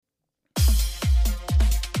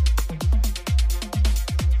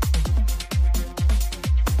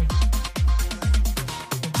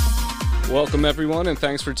Welcome, everyone, and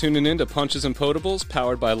thanks for tuning in to Punches and Potables,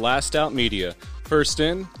 powered by Last Out Media. First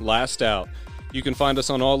in, last out. You can find us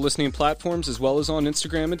on all listening platforms as well as on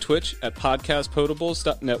Instagram and Twitch at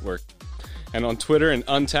podcastpotables.network and on Twitter and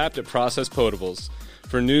Untapped at Process Potables.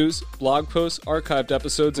 For news, blog posts, archived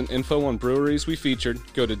episodes, and info on breweries we featured,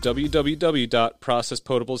 go to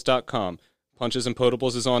www.processpotables.com. Punches and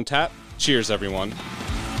Potables is on tap. Cheers, everyone.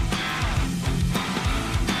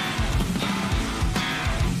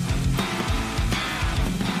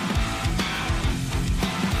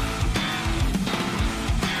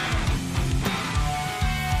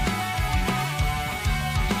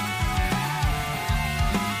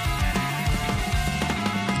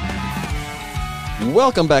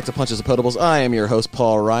 Welcome back to Punches and Potables. I am your host,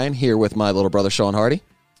 Paul Ryan, here with my little brother, Sean Hardy.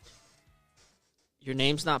 Your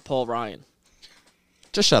name's not Paul Ryan.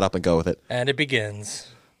 Just shut up and go with it. And it begins.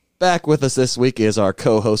 Back with us this week is our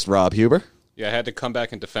co-host, Rob Huber. Yeah, I had to come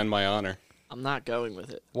back and defend my honor. I'm not going with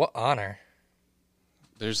it. What honor?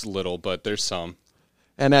 There's little, but there's some.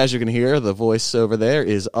 And as you can hear, the voice over there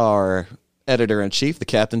is our editor-in-chief, the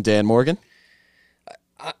Captain Dan Morgan.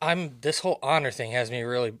 This whole honor thing has me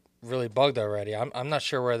really bugged already. I'm not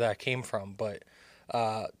sure where that came from, but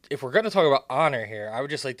if we're going to talk about honor here, I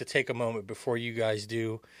would just like to take a moment before you guys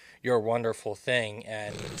do your wonderful thing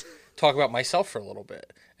and talk about myself for a little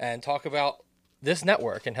bit and talk about this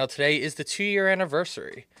network and how today is the 2-year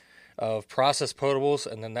anniversary of Process Potables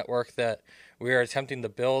and the network that we are attempting to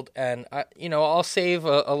build. And I'll save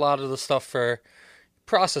a lot of the stuff for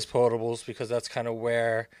Process Potables because that's kind of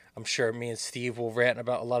where I'm sure me and Steve will rant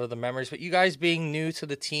about a lot of the memories. But you guys being new to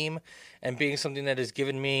the team and being something that has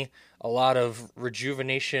given me a lot of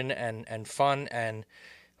rejuvenation and fun and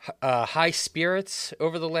high spirits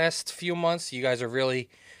over the last few months, you guys are really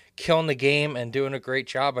killing the game and doing a great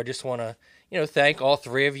job. I just want to thank all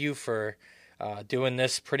three of you for doing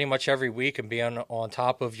this pretty much every week and being on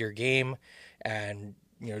top of your game and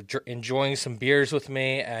enjoying some beers with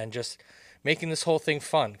me and just making this whole thing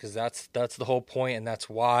fun, because that's the whole point, and that's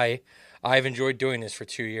why I've enjoyed doing this for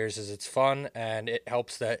 2 years, is it's fun, and it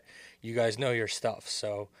helps that you guys know your stuff.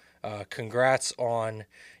 So congrats on,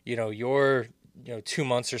 your 2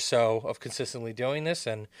 months or so of consistently doing this,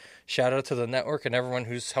 and shout out to the network and everyone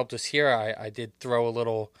who's helped us here. I did throw a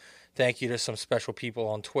little thank you to some special people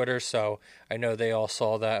on Twitter, so I know they all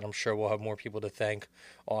saw that, and I'm sure we'll have more people to thank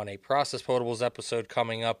on a Process Potables episode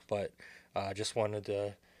coming up, but just wanted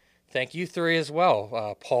to thank you three as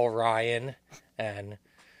well, Paul Ryan and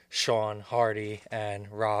Sean Hardy and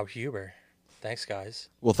Rob Huber. Thanks, guys.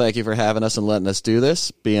 Well, thank you for having us and letting us do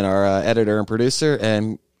this, being our editor and producer,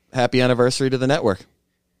 and happy anniversary to the network.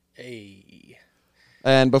 Hey.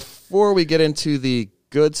 And before we get into the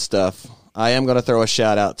good stuff, I am going to throw a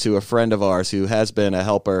shout out to a friend of ours who has been a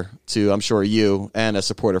helper to, I'm sure, you and a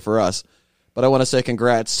supporter for us. But I want to say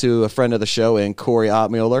congrats to a friend of the show in Corey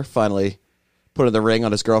Ottmuller, finally putting the ring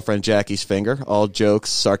on his girlfriend Jackie's finger. All jokes,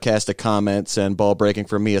 sarcastic comments, and ball breaking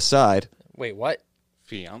from me aside. Wait, what?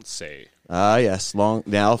 Fiancé. Ah, yes, now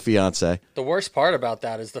fiancé. The worst part about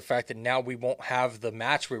that is the fact that now we won't have the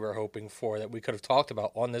match we were hoping for that we could have talked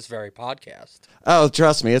about on this very podcast. Oh,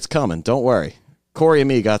 trust me, it's coming. Don't worry. Corey and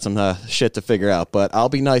me got some shit to figure out, but I'll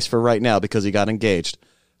be nice for right now because he got engaged.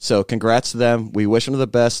 So congrats to them. We wish them the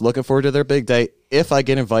best. Looking forward to their big date, if I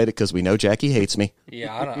get invited, because we know Jackie hates me.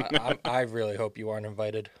 Yeah, I really hope you aren't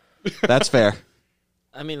invited. That's fair.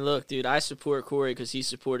 I mean, look, dude, I support Corey because he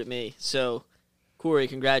supported me. So, Corey,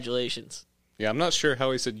 congratulations. Yeah, I'm not sure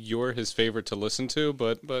how he said you're his favorite to listen to,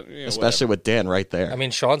 but especially whatever. with Dan right there. I mean,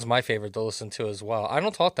 Sean's my favorite to listen to as well. I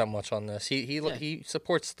don't talk that much on this. He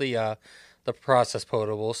supports the Process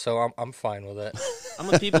Potable, so I'm fine with it.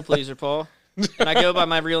 I'm a people pleaser, Paul, and I go by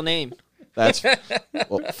my real name. That's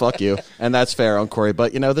well, fuck you, and that's fair on Corey.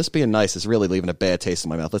 But this being nice is really leaving a bad taste in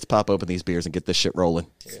my mouth. Let's pop open these beers and get this shit rolling.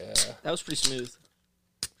 Yeah, that was pretty smooth.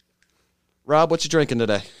 Rob, what you drinking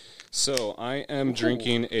today? So I am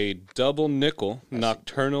drinking a double nickel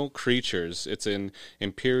Nocturnal Creatures. It's an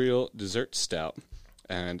Imperial Dessert Stout,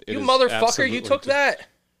 and it you is motherfucker, absolutely you took that.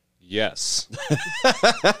 Yes.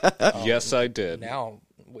 Yes, I did. Now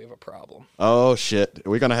we have a problem. Oh, shit.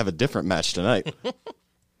 We're going to have a different match tonight.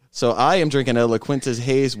 So I am drinking a La Quinta's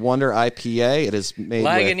Haze Wonder IPA. It is made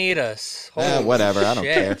Lagunitas. with... whatever. I don't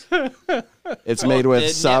care. It's made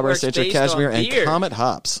with Sabra, Citra, Cashmere, and Comet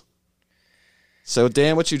hops. So,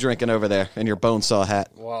 Dan, what you drinking over there in your Bonesaw hat?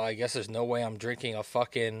 Well, I guess there's no way I'm drinking a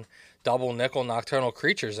fucking double nickel Nocturnal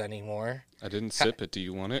Creatures anymore. I didn't sip it. Do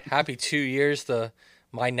you want it? Happy 2 years to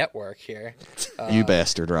my network here. You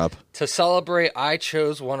bastard, Rob. To celebrate, I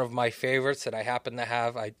chose one of my favorites that I happen to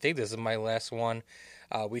have. I think this is my last one.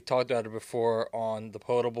 We talked about it before on the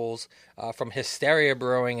Potables. From Hysteria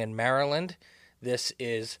Brewing in Maryland, this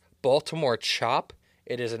is Baltimore Chop.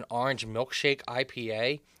 It is an orange milkshake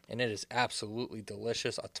IPA, and it is absolutely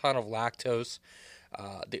delicious. A ton of lactose.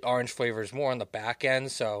 The orange flavor is more on the back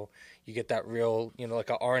end, so you get that real, like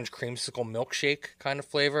an orange creamsicle milkshake kind of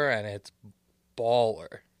flavor, and it's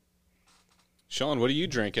baller. Sean, what are you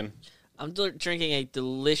drinking? I'm drinking a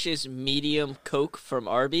delicious medium Coke from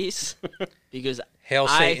Arby's because Hail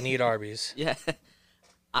Satan, eat Arby's. Yeah,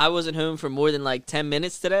 I wasn't home for more than like 10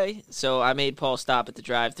 minutes today, so I made Paul stop at the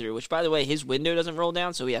drive-thru, which, by the way, his window doesn't roll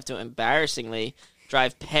down, so we have to embarrassingly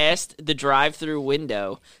drive past the drive-thru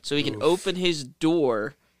window so he can open his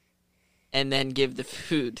door and then give the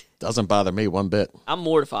food. Doesn't bother me one bit. I'm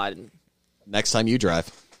mortified. Next time you drive.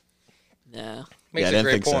 No. Makes Yeah, I a didn't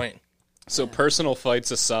great think so. point. So personal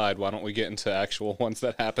fights aside, why don't we get into actual ones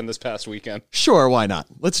that happened this past weekend? Sure, why not?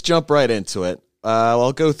 Let's jump right into it.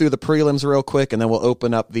 I'll go through the prelims real quick, and then we'll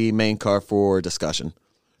open up the main card for discussion.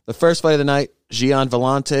 The first fight of the night, Gian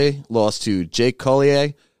Vellante lost to Jake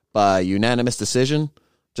Collier by unanimous decision.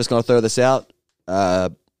 Just going to throw this out.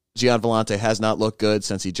 Gian Vellante has not looked good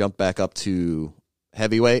since he jumped back up to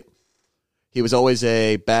heavyweight. He was always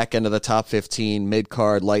a back end of the top 15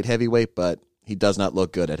 mid-card light heavyweight, but he does not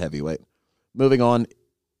look good at heavyweight. Moving on,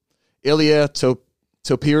 Ilya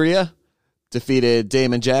Topuria defeated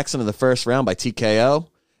Damon Jackson in the first round by TKO,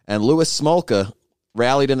 and Louis Smolka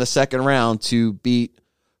rallied in the second round to beat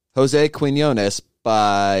Jose Quinones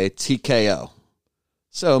by TKO.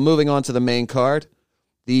 So moving on to the main card,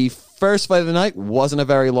 the first fight of the night wasn't a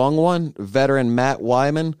very long one. Veteran Matt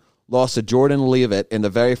Wyman lost to Jordan Leavitt in the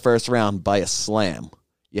very first round by a slam.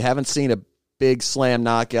 You haven't seen a big slam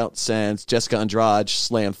knockout since Jessica Andrade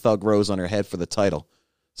slammed Thug Rose on her head for the title.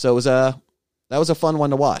 So that was a fun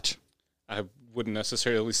one to watch. I wouldn't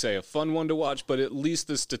necessarily say a fun one to watch, but at least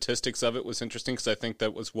the statistics of it was interesting because I think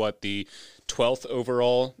that was the 12th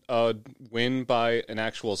overall win by an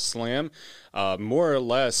actual slam. More or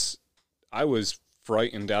less, I was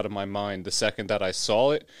frightened out of my mind the second that I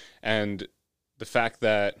saw it, and the fact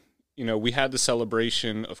that we had the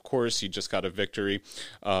celebration. Of course, he just got a victory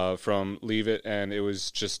from Leavitt, and it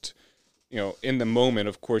was just, in the moment,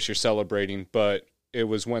 of course, you're celebrating, but it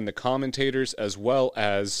was when the commentators as well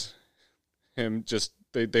as him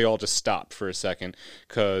they all just stopped for a second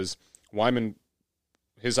because Wyman,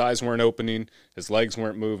 his eyes weren't opening, his legs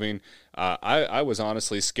weren't moving. I was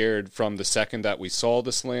honestly scared from the second that we saw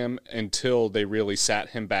the slam until they really sat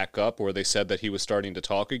him back up, or they said that he was starting to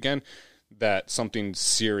talk again, that something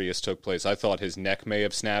serious took place. I thought his neck may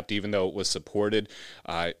have snapped, even though it was supported.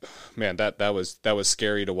 That was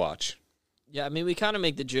scary to watch. Yeah, I mean, we kind of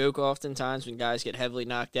make the joke oftentimes when guys get heavily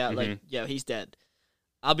knocked out, like, yeah, he's dead.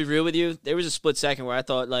 I'll be real with you. There was a split second where I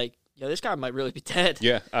thought, like, this guy might really be dead.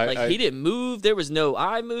 Yeah. He didn't move. There was no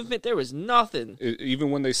eye movement. There was nothing.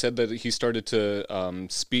 Even when they said that he started to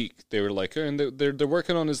speak, they were like, and they're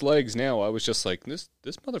working on his legs now. I was just like, this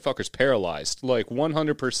motherfucker's paralyzed. Like,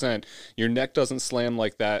 100%. Your neck doesn't slam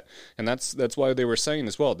like that. And that's why they were saying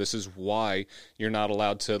as well, this is why you're not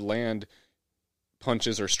allowed to land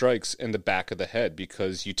punches or strikes in the back of the head,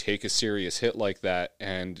 because you take a serious hit like that,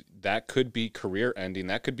 and that could be career ending,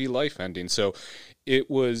 that could be life ending. So it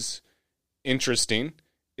was interesting.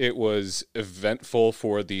 It was eventful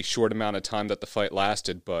for the short amount of time that the fight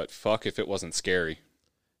lasted, but fuck if it wasn't scary.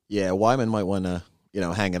 Yeah, Wyman might want to,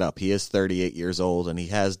 hang it up. He is 38 years old, and he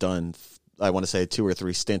has done, I want to say, 2 or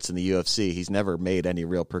 3 stints in the UFC. He's never made any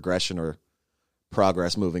real progression or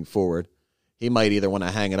progress moving forward. He might either want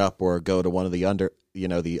to hang it up or go to one of the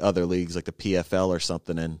the other leagues like the PFL or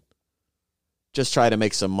something and just try to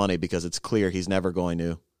make some money, because it's clear he's never going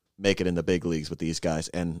to make it in the big leagues with these guys.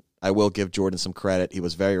 And I will give Jordan some credit. He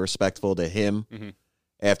was very respectful to him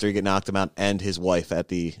after he knocked him out, and his wife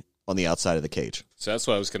on the outside of the cage. So that's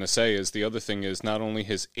what I was going to say, is the other thing is not only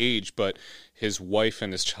his age, but his wife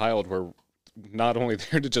and his child were not only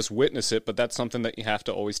there to just witness it, but that's something that you have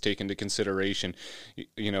to always take into consideration.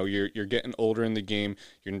 You're getting older in the game.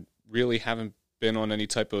 You really haven't been on any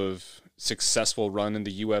type of successful run in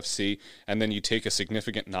the UFC, and then you take a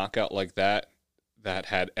significant knockout like that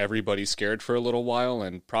had everybody scared for a little while,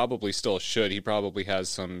 and probably still should. He probably has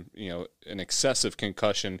some, an excessive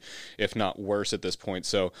concussion, if not worse at this point.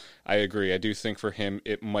 So I agree. I do think for him,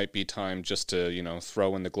 it might be time just to,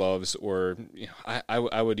 throw in the gloves, or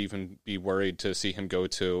I would even be worried to see him go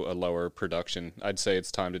to a lower production. I'd say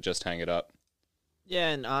it's time to just hang it up. Yeah,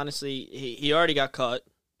 and honestly, he already got cut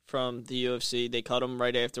from the UFC. They cut him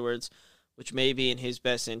right afterwards, which may be in his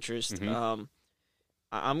best interest. I'm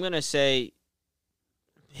going to say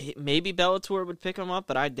maybe Bellator would pick him up,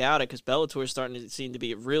 but I doubt it because Bellator is starting to seem to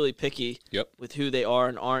be really picky with who they are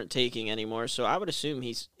and aren't taking anymore. So I would assume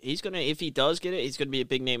he's going to, if he does get it, he's going to be a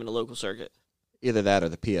big name in the local circuit. Either that or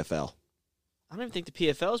the PFL. I don't even think the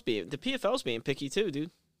PFL's being picky too,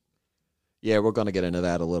 dude. Yeah, we're going to get into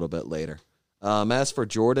that a little bit later. As for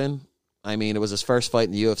Jordan, I mean, it was his first fight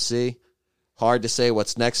in the UFC. Hard to say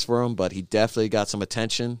what's next for him, but he definitely got some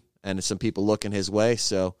attention and some people looking his way.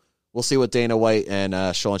 So we'll see what Dana White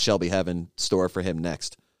and Sean Shelby have in store for him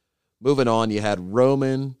next. Moving on, you had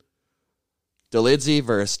Roman Dolidze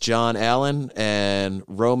versus John Allen, and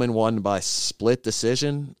Roman won by split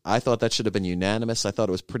decision. I thought that should have been unanimous. I thought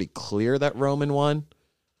it was pretty clear that Roman won,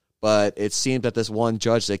 but it seemed that this one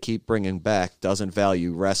judge they keep bringing back doesn't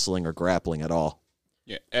value wrestling or grappling at all.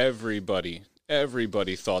 Yeah, everybody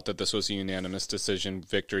thought that this was a unanimous decision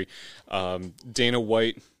victory. Dana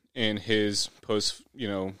White in his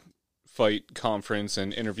post-fight conference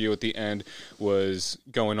and interview at the end was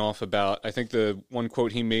going off about, I think the one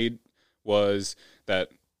quote he made was that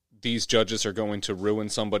these judges are going to ruin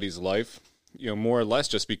somebody's life, more or less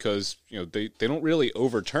just because, they don't really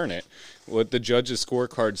overturn it. What the judges'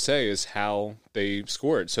 scorecards say is how they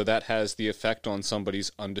score it. So that has the effect on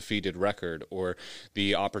somebody's undefeated record or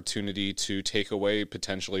the opportunity to take away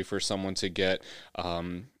potentially for someone to get,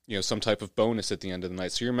 some type of bonus at the end of the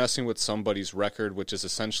night. So you're messing with somebody's record, which is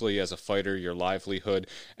essentially, as a fighter, your livelihood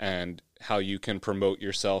and how you can promote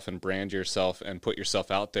yourself and brand yourself and put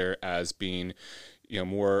yourself out there as being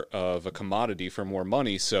more of a commodity for more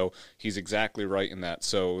money. So he's exactly right in that.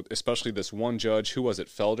 So especially this one judge, who was it,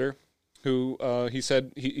 Felder, who he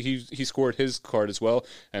said he scored his card as well,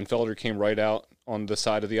 and Felder came right out on the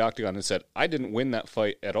side of the octagon and said, I didn't win that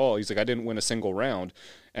fight at all. He's like, I didn't win a single round.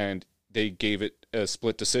 And they gave it a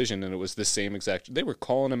split decision, and it was the same exact. They were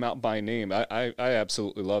calling him out by name. I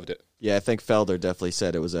absolutely loved it. Yeah, I think Felder definitely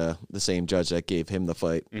said it was the same judge that gave him the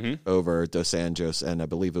fight over Dos Anjos, and I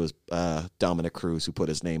believe it was Dominic Cruz who put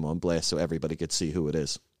his name on blast so everybody could see who it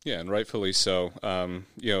is. Yeah, and rightfully so.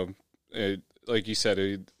 Like you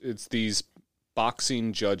said, it's these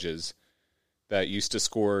boxing judges that used to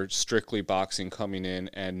score strictly boxing coming in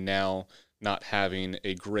and now not having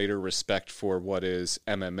a greater respect for what is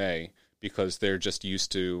MMA because they're just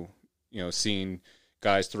used to, seeing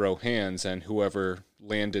guys throw hands and whoever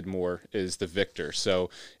landed more is the victor.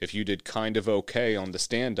 So if you did kind of okay on the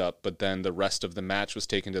stand-up, but then the rest of the match was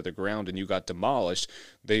taken to the ground and you got demolished,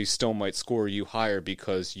 they still might score you higher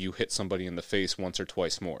because you hit somebody in the face once or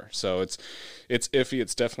twice more. So it's iffy.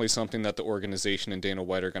 It's definitely something that the organization and Dana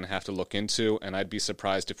White are going to have to look into, and I'd be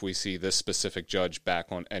surprised if we see this specific judge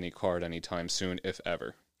back on any card anytime soon, if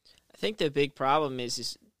ever. I think the big problem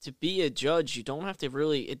is to be a judge, you don't have to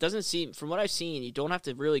really, it doesn't seem, from what I've seen, you don't have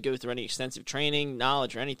to really go through any extensive training,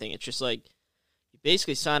 knowledge, or anything. It's just like, you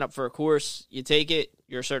basically sign up for a course, you take it,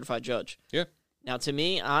 you're a certified judge. Yeah. Now, to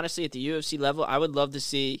me, honestly, at the UFC level, I would love to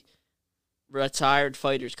see retired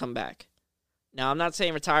fighters come back. Now, I'm not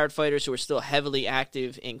saying retired fighters who are still heavily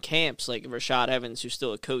active in camps, like Rashad Evans, who's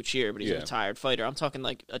still a coach here, but he's a retired fighter. I'm talking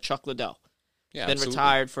like a Chuck Liddell. Yeah, been absolutely.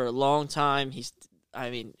 Retired for a long time.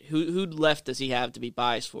 Who left does he have to be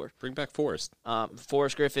biased for? Bring back Forrest.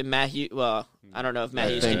 Forrest Griffin, Matt Hughes. Well, I don't know if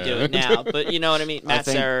Matt Hughes can do it now, but you know what I mean? Matt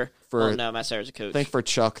Serra. Matt Serra's a coach. I think for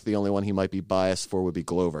Chuck, the only one he might be biased for would be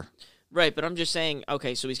Glover. Right, but I'm just saying,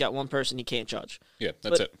 okay, so he's got one person he can't judge. Yeah,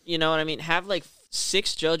 that's it. You know what I mean? Have like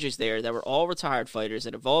 6 judges there that were all retired fighters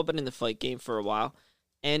that have all been in the fight game for a while,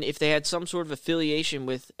 and if they had some sort of affiliation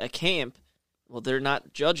with a camp, well, they're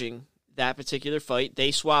not judging that particular fight.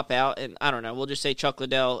 They swap out, and I don't know, we'll just say Chuck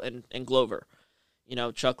Liddell and Glover.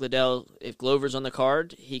 Chuck Liddell, if Glover's on the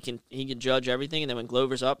card, he can judge everything, and then when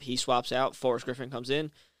Glover's up, he swaps out, Forrest Griffin comes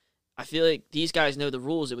in. I feel like these guys know the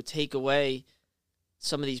rules. It would take away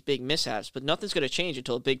some of these big mishaps, but nothing's going to change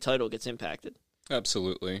until a big title gets impacted.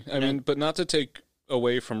 Absolutely. I mean, but not to take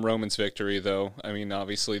away from Roman's victory, though. I mean,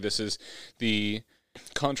 obviously, this is the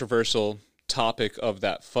controversial topic of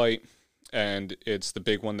that fight, and it's the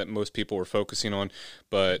big one that most people were focusing on,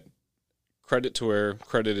 but credit to where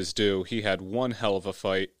credit is due. He had one hell of a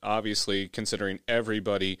fight. Obviously, considering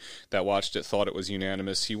everybody that watched it thought it was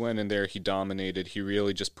unanimous, he went in there, he dominated, he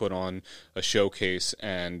really just put on a showcase,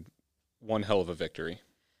 and one hell of a victory.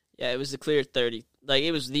 Yeah, it was the clear 30. Like,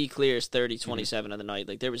 it was the clearest 30-27 of the night.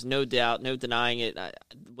 Like, there was no doubt, no denying it.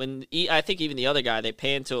 I think even the other guy, they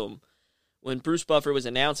panned to him. When Bruce Buffer was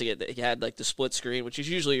announcing it, he had, like, the split screen, which is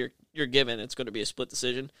usually you're given. It's going to be a split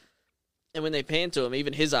decision. And when they panned to him,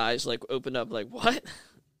 even his eyes, like, opened up, like, what?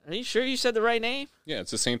 Are you sure you said the right name? Yeah,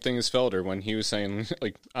 it's the same thing as Felder when he was saying,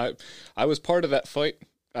 like, I was part of that fight.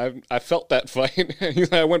 I felt that fight.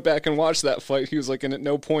 I went back and watched that fight. He was like, and at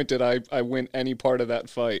no point did I win any part of that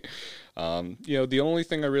fight. The only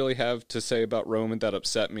thing I really have to say about Roman that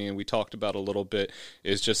upset me, and we talked about a little bit,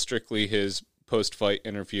 is just strictly his post-fight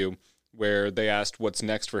interview where they asked what's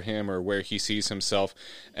next for him or where he sees himself.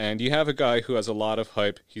 And you have a guy who has a lot of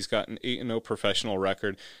hype. He's got an 8-0 professional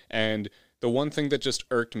record. And the one thing that just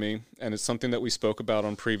irked me, and it's something that we spoke about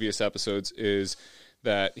on previous episodes, is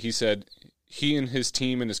that he said he and his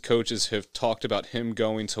team and his coaches have talked about him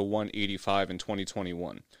going to 185 in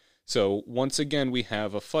 2021. So once again, we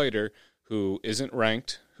have a fighter who isn't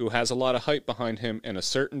ranked, who has a lot of hype behind him in a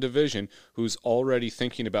certain division, who's already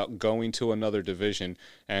thinking about going to another division.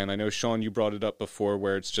 And I know, Sean, you brought it up before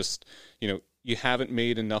where it's just, you haven't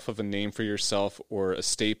made enough of a name for yourself or a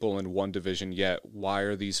staple in one division yet. Why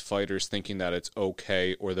are these fighters thinking that it's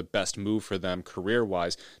okay or the best move for them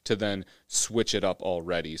career-wise to then switch it up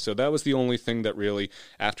already? So that was the only thing that really,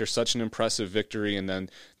 after such an impressive victory and then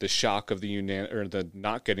the shock of the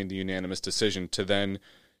not getting the unanimous decision, to then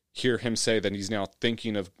hear him say that he's now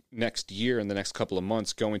thinking of next year in the next couple of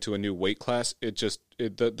months going to a new weight class, in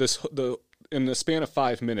the span of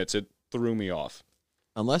 5 minutes, it threw me off.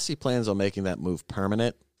 Unless he plans on making that move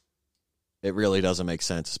permanent, it really doesn't make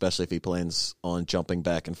sense, especially if he plans on jumping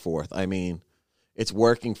back and forth. I mean, it's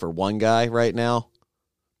working for one guy right now,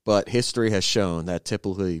 but history has shown that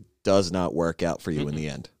typically does not work out for you in the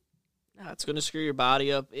end. No, it's going to screw your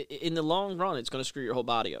body up. In the long run, it's going to screw your whole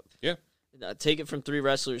body up. Yeah. Take it from 3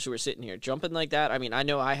 wrestlers who are sitting here. Jumping like that, I mean, I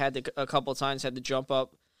know I had a couple of times had to jump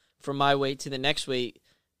up from my weight to the next weight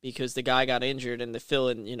because the guy got injured and the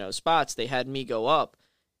fill-in, spots, they had me go up.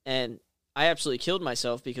 And I absolutely killed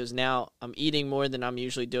myself because now I'm eating more than I'm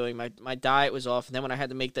usually doing. My diet was off. And then when I had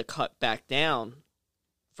to make the cut back down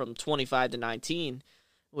from 25 to 19,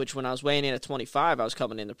 which when I was weighing in at 25, I was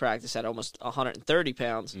coming into practice at almost 130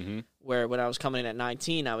 pounds, where when I was coming in at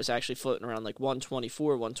 19, I was actually floating around like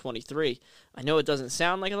 124, 123. I know it doesn't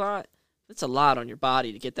sound like a lot. It's a lot on your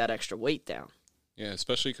body to get that extra weight down. Yeah,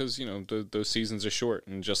 especially because, those seasons are short,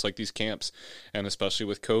 and just like these camps, and especially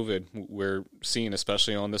with COVID, we're seeing,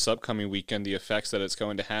 especially on this upcoming weekend, the effects that it's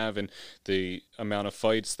going to have and the amount of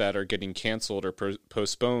fights that are getting canceled or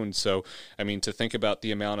postponed. So, I mean, to think about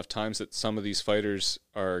the amount of times that some of these fighters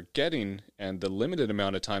are getting and the limited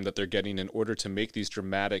amount of time that they're getting in order to make these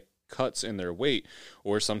dramatic cuts in their weight,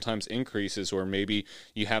 or sometimes increases, or maybe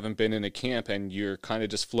you haven't been in a camp and you're kind of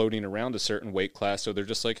just floating around a certain weight class, so they're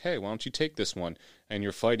just like, hey, why don't you take this one, and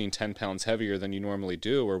you're fighting 10 pounds heavier than you normally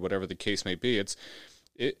do, or whatever the case may be.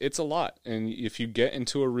 It's a lot, and if you get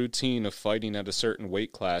into a routine of fighting at a certain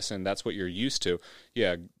weight class and that's what you're used to,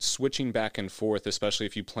 switching back and forth, especially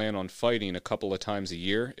if you plan on fighting a couple of times a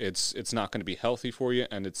year, it's not going to be healthy for you,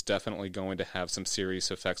 and it's definitely going to have some serious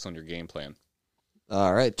effects on your game plan.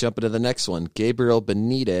 All right, jumping to the next one. Gabriel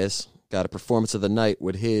Benitez got a performance of the night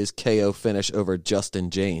with his KO finish over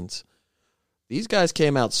Justin James. These guys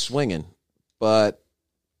came out swinging, but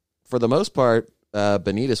for the most part,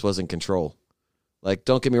 Benitez was in control. Like,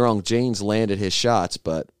 don't get me wrong, James landed his shots,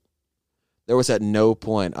 but there was at no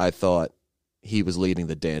point I thought he was leading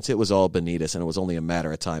the dance. It was all Benitez, and it was only a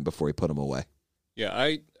matter of time before he put him away.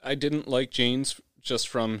 Yeah, I didn't like James just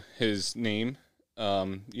from his name.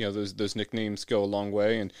 Those nicknames go a long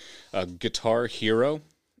way, and Guitar Hero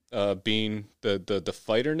being the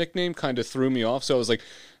fighter nickname kind of threw me off. So I was like,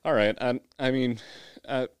 all right,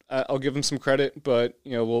 I'll give him some credit, but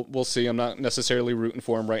we'll see. I'm not necessarily rooting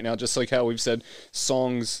for him right now. Just like how we've said,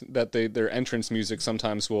 songs that their entrance music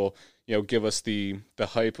sometimes will give us the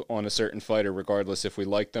hype on a certain fighter, regardless if we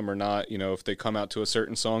like them or not. If they come out to a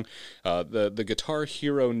certain song, the Guitar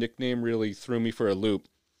Hero nickname really threw me for a loop.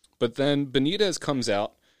 But then Benitez comes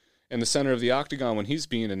out in the center of the octagon when he's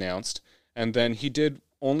being announced, and then he did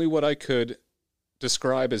only what I could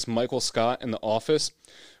describe as Michael Scott in The Office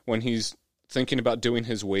when he's thinking about doing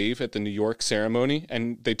his wave at the New York ceremony,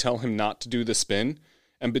 and they tell him not to do the spin,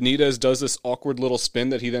 and Benitez does this awkward little spin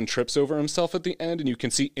that he then trips over himself at the end, and you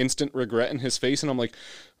can see instant regret in his face, and I'm like,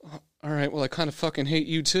 all right, well, I kind of fucking hate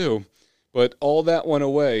you too. But all that went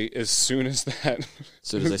away as soon as that. As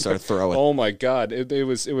soon as they started throwing. Oh my God! It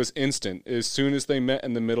was instant. As soon as they met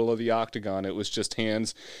in the middle of the octagon, it was just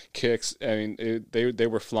hands, kicks. I mean, they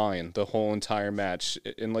were flying the whole entire match.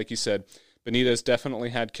 And like you said, Benitez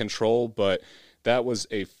definitely had control, but that was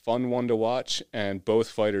a fun one to watch. And both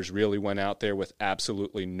fighters really went out there with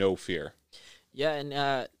absolutely no fear. Yeah,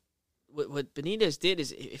 and what Benitez did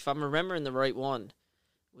is, if I'm remembering the right one,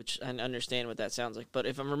 which I understand what that sounds like, but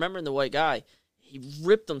if I'm remembering the white guy, he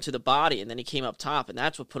ripped him to the body, and then he came up top, and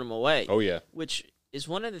that's what put him away. Oh, yeah. Which, is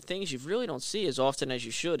one of the things you really don't see as often as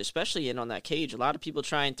you should, especially in on that cage. A lot of people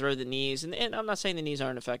try and throw the knees, and I'm not saying the knees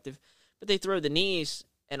aren't effective, but they throw the knees,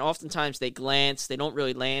 and oftentimes they glance, they don't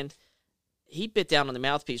really land. He bit down on the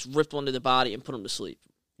mouthpiece, ripped one to the body, and put him to sleep.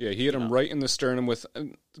 Yeah, he hit him right in the sternum with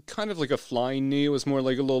kind of like a flying knee. It was more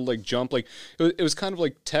like a little like jump. Like it was kind of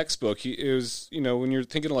like textbook. It was, when you're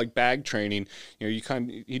thinking of like bag training,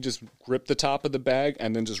 he just gripped the top of the bag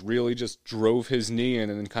and then just really just drove his knee in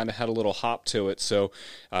and then kind of had a little hop to it. So,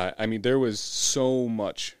 there was so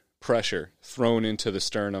much pressure thrown into the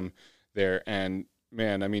sternum there. And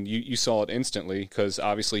man, you saw it instantly because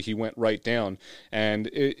obviously he went right down. And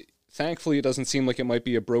thankfully, it doesn't seem like it might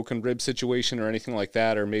be a broken rib situation or anything like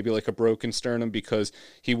that, or maybe like a broken sternum because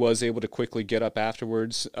he was able to quickly get up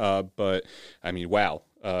afterwards. But wow,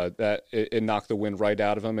 it knocked the wind right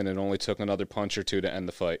out of him, and it only took another punch or two to end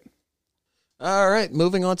the fight. All right,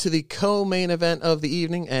 moving on to the co-main event of the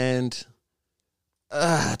evening, and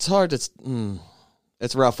it's hard to...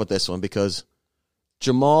 it's rough with this one because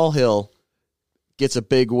Jamal Hill gets a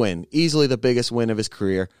big win, easily the biggest win of his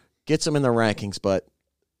career, gets him in the rankings, but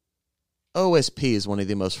OSP is one of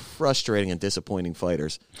the most frustrating and disappointing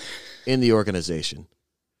fighters in the organization.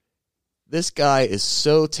 This guy is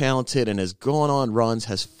so talented and has gone on runs,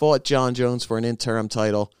 has fought John Jones for an interim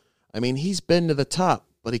title. He's been to the top,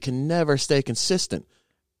 but he can never stay consistent,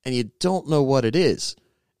 and you don't know what it is.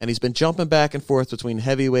 And he's been jumping back and forth between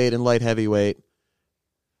heavyweight and light heavyweight.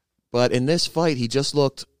 But in this fight, he just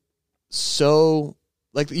looked so...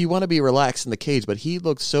 like, you want to be relaxed in the cage, but he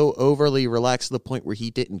looked so overly relaxed to the point where he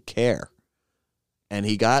didn't care. And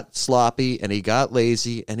he got sloppy, and he got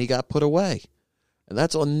lazy, and he got put away. And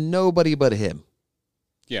that's on nobody but him.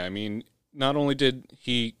 Yeah, not only did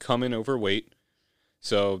he come in overweight,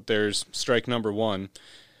 so there's strike number one,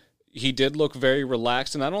 he did look very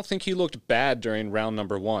relaxed, and I don't think he looked bad during round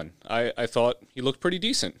number one. I thought he looked pretty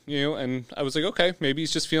decent, and I was like, okay, maybe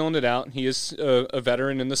he's just feeling it out. He is a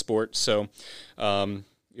veteran in the sport, so...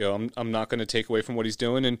 I'm not going to take away from what he's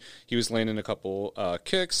doing, and he was landing a couple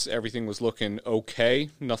kicks. Everything was looking okay,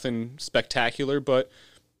 nothing spectacular, but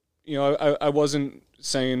I wasn't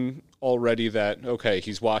saying already that okay,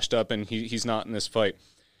 he's washed up and he's not in this fight.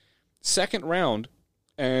 Second round,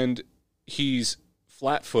 and he's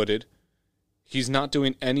flat-footed. He's not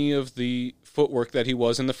doing any of the footwork that he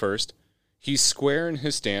was in the first. He's square in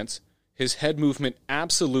his stance. His head movement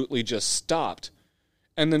absolutely just stopped.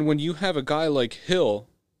 And then when you have a guy like Hill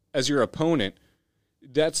as your opponent,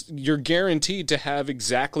 you're guaranteed to have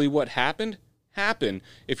exactly what happened happen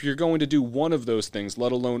if you're going to do one of those things,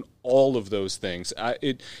 let alone all of those things.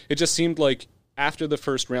 It just seemed like after the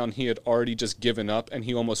first round he had already just given up, and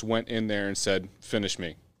he almost went in there and said, finish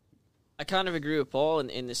me. I kind of agree with Paul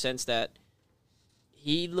in the sense that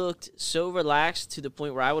he looked so relaxed to the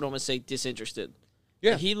point where I would almost say disinterested.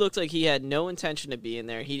 Yeah. He looked like he had no intention to be in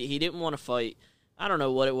there. He didn't want to fight. I don't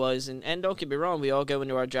know what it was, and don't get me wrong, we all go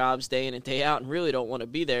into our jobs day in and day out and really don't want to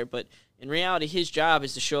be there, but in reality, his job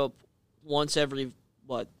is to show up once every,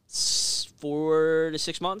 4 to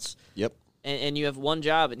 6 months? Yep. And you have one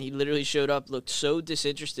job, and he literally showed up, looked so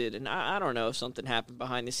disinterested, and I don't know if something happened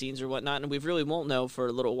behind the scenes or whatnot, and we really won't know for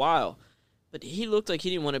a little while, but he looked like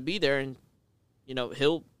he didn't want to be there, and,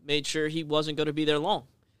 Hill made sure he wasn't going to be there long.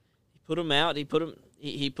 He put him out, he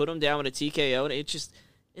put him down with a TKO, and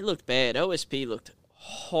it looked bad. OSP looked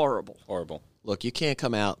horrible. Horrible. Look, you can't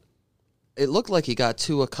come out. It looked like he got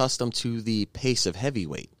too accustomed to the pace of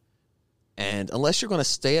heavyweight. And unless you're going to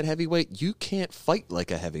stay at heavyweight, you can't fight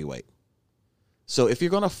like a heavyweight. So if you're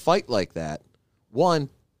going to fight like that, 1,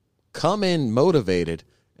 come in motivated,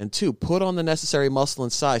 and 2, put on the necessary muscle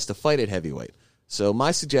and size to fight at heavyweight. So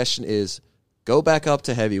my suggestion is go back up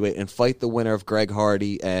to heavyweight and fight the winner of Greg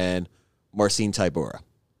Hardy and Marcin Tybura.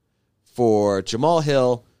 For Jamal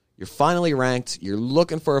Hill, you're finally ranked. You're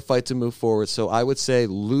looking for a fight to move forward. So I would say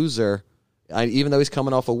loser, even though he's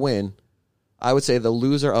coming off a win, I would say the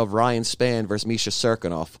loser of Ryan Spann versus Misha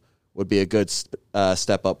Serkinov would be a good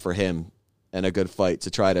step up for him and a good fight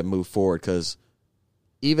to try to move forward. Because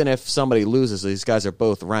even if somebody loses, these guys are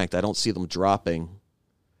both ranked. I don't see them dropping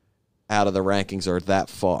out of the rankings or that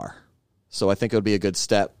far. So I think it would be a good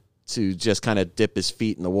step to just kind of dip his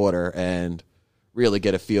feet in the water and really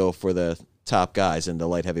get a feel for the top guys in the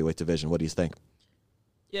light heavyweight division. What do you think?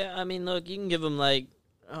 Yeah, look, you can give him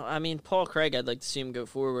Paul Craig, I'd like to see him go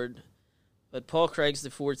forward. But Paul Craig's the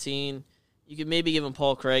 14. You could maybe give him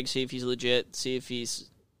Paul Craig, see if he's legit, see if he's...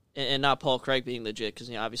 And not Paul Craig being legit,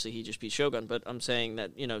 because obviously he just beat Shogun, but I'm saying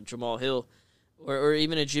that, Jamal Hill, or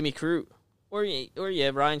even a Jimmy Crute, or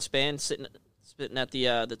Ryan Spann spitting at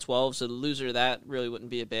the 12, so the loser of that really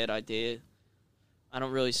wouldn't be a bad idea. I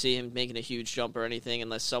don't really see him making a huge jump or anything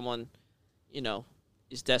unless someone,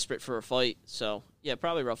 is desperate for a fight. So, yeah,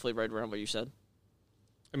 probably roughly right around what you said.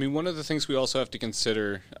 I mean, one of the things we also have to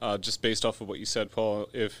consider, just based off of what you said, Paul,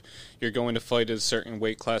 if you're going to fight at a certain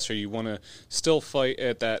weight class or you want to still fight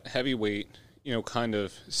at that heavyweight, kind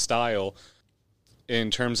of style,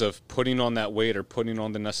 in terms of putting on that weight or putting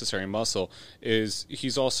on the necessary muscle, is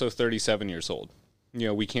he's also 37 years old.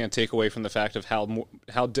 We can't take away from the fact of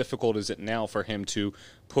how difficult is it now for him to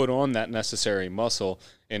put on that necessary muscle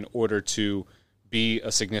in order to be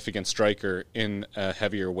a significant striker in a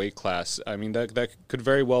heavier weight class. I mean, that could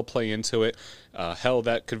very well play into it.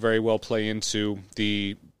 That could very well play into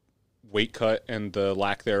the weight cut and the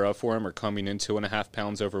lack thereof for him, or coming in 2.5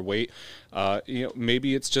 pounds overweight.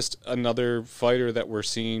 Maybe it's just another fighter that we're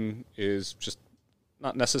seeing is just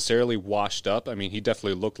not necessarily washed up. I mean, he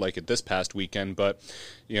definitely looked like it this past weekend, but,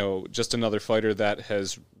 just another fighter that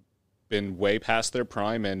has been way past their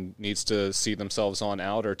prime and needs to see themselves on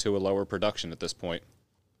out or to a lower production at this point.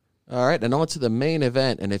 All right, and on to the main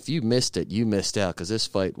event. And if you missed it, you missed out, because this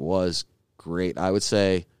fight was great. I would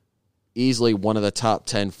say easily one of the top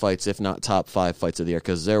 10 fights, if not top 5 fights of the year,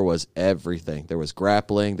 because there was everything. There was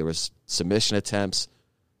grappling, there was submission attempts,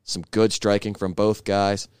 some good striking from both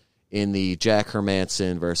guys in the Jack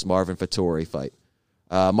Hermansson versus Marvin Vettori fight.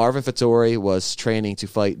 Marvin Vettori was training to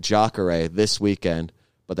fight Jacare this weekend,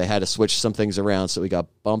 but they had to switch some things around, so he got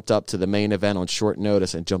bumped up to the main event on short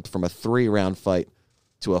notice and jumped from a 3-round fight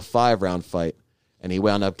to a 5-round fight, and he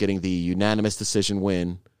wound up getting the unanimous decision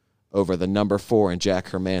win over the number 4 in Jack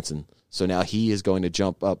Hermansson. So now he is going to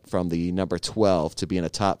jump up from the number 12 to being a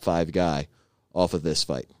top 5 guy off of this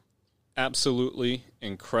fight. Absolutely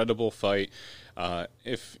incredible fight.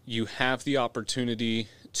 If you have the opportunity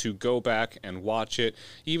to go back and watch it,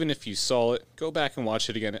 even if you saw it, go back and watch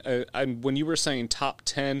it again. When you were saying top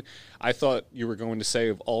 10, I thought you were going to say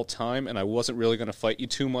of all time, and I wasn't really going to fight you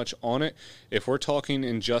too much on it. If we're talking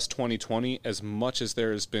in just 2020, as much as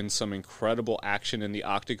there has been some incredible action in the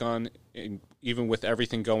octagon, even with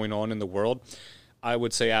everything going on in the world, I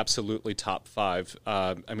would say absolutely top 5.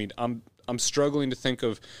 I'm struggling to think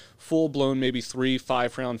of full-blown maybe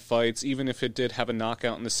 3-5 round fights, even if it did have a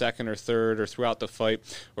knockout in the second or third or throughout the fight,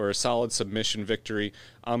 or a solid submission victory.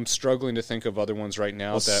 I'm struggling to think of other ones right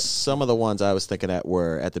now. Some of the ones I was thinking at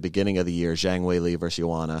were at the beginning of the year, Zhang Weili versus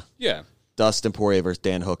Joanna. Yeah. Dustin Poirier versus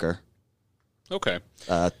Dan Hooker. Okay.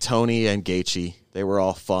 Tony and Gaethje. They were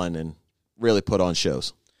all fun and really put on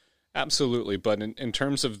shows. Absolutely, but in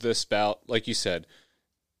terms of this bout, like you said,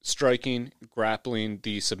 striking, grappling,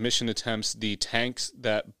 the submission attempts, the tanks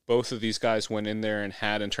that both of these guys went in there and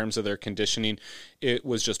had in terms of their conditioning, it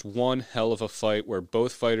was just one hell of a fight where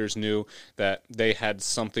both fighters knew that they had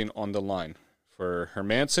something on the line. For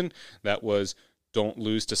Hermansson, that was don't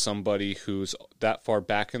lose to somebody who's that far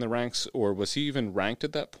back in the ranks, or was he even ranked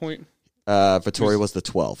at that point? Vettori was the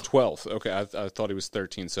 12th. 12th, okay, I thought he was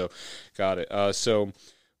 13, so got it.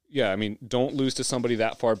 Yeah, I mean, don't lose to somebody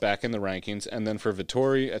that far back in the rankings. And then for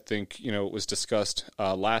Vettori, I think, it was discussed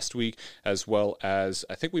last week, as well as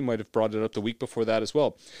I think we might have brought it up the week before that as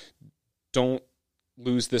well. Don't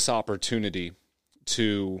lose this opportunity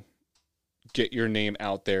to get your name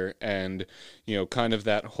out there and, kind of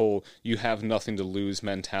that whole you have nothing to lose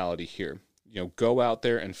mentality here. Go out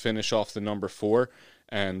there and finish off the number 4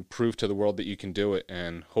 and prove to the world that you can do it.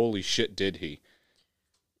 And holy shit, did he.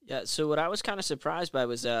 Yeah, so what I was kind of surprised by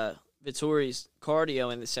was Vettori's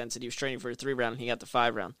cardio, in the sense that he was training for a 3-round and he got the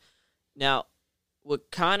 5-round. Now, what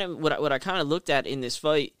I kind of looked at in this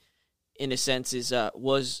fight, in a sense, is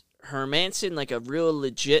was Hermansson like a real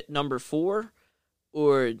legit number 4,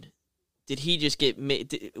 or did he just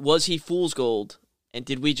was he fool's gold, and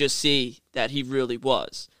did we just see that he really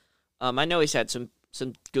was? I know he's had some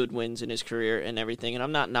good wins in his career and everything, and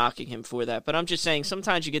I'm not knocking him for that, but I'm just saying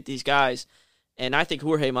sometimes you get these guys. And I think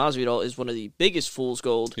Jorge Masvidal is one of the biggest fool's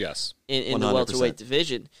gold in the welterweight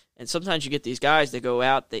division. And sometimes you get these guys that go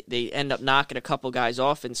out, they end up knocking a couple guys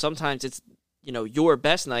off, and sometimes it's your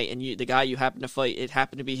best night, and the guy you happen to fight, it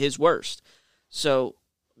happened to be his worst. So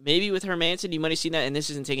maybe with Hermansson, you might have seen that, and this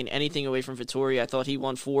isn't taking anything away from Vettori. I thought he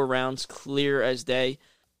won 4 rounds clear as day,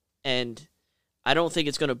 and I don't think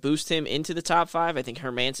it's going to boost him into the top 5. I think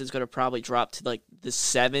Hermansson's going to probably drop to like the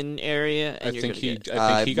 7 area. And I think he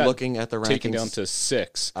got looking at the rankings, taken down to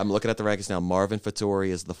 6. I'm looking at the rankings now. Marvin Vettori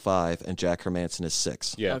is the 5, and Jack Hermansson is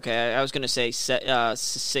 6. Yeah. Okay, I was going to say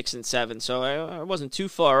 6 and 7, so I wasn't too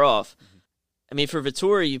far off. I mean, for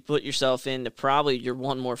Vettori, you put yourself into probably you're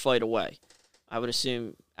one more fight away. I would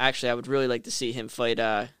assume. Actually, I would really like to see him fight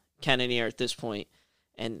Cannonier at this point.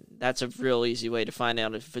 And that's a real easy way to find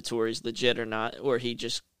out if Vettori's legit or not, or he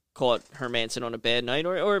just caught Hermanson on a bad night,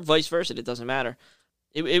 or vice versa. It doesn't matter.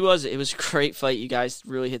 It was a great fight. You guys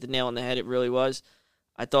really hit the nail on the head. It really was.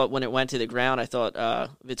 I thought when it went to the ground, I thought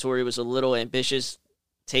Vettori was a little ambitious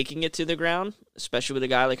taking it to the ground, especially with a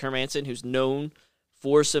guy like Hermanson who's known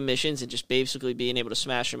for submissions and just basically being able to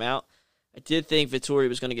smash him out. I did think Vettori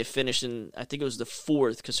was going to get finished in, I think it was the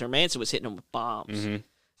fourth, because Hermanson was hitting him with bombs. Mm-hmm.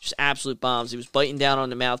 Just absolute bombs. He was biting down on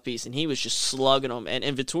the mouthpiece, and he was just slugging him. And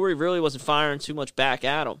Vettori really wasn't firing too much back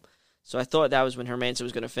at him. So I thought that was when Hermanson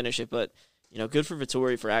was going to finish it. But, good for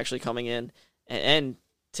Vettori for actually coming in and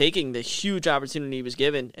taking the huge opportunity he was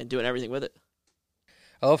given and doing everything with it.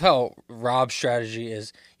 I love how Rob's strategy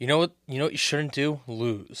is, you know what you shouldn't do?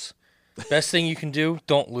 Lose. Best thing you can do,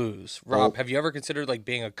 don't lose. Rob, have you ever considered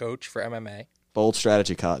being a coach for MMA? Bold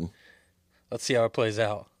strategy, Cotton. Let's see how it plays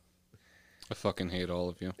out. I fucking hate all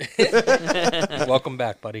of you. Welcome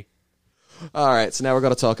back, buddy. All right, so now we're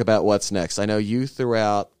going to talk about what's next. I know you threw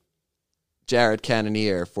out Jared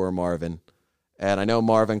Cannonier for Marvin, and I know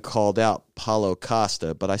Marvin called out Paulo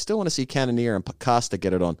Costa, but I still want to see Cannonier and Costa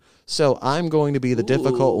get it on. So I'm going to be the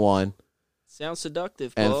difficult one. Sounds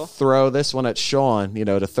seductive, and Paul. throw this one at Sean,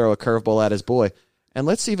 to throw a curveball at his boy. And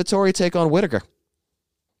let's see Vettori take on Whittaker.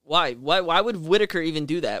 Why? Why would Whittaker even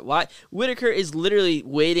do that? Why? Whittaker is literally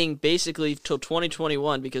waiting basically till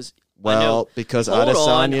 2021 because because Hold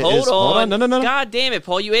Adesanya on. Hold on. No. God damn it,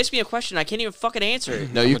 Paul! You asked me a question. I can't even fucking answer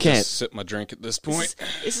it. No, you can't. Just sip my drink at this point.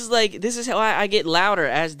 This is how I get louder,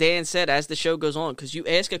 as Dan said, as the show goes on, because you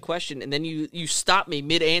ask a question and then you stop me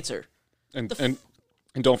mid answer. And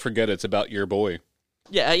don't forget, it's about your boy.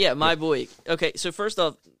 Yeah, my boy. Okay, so first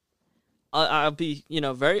off, I'll be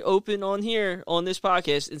very open on here on this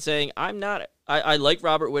podcast and saying I like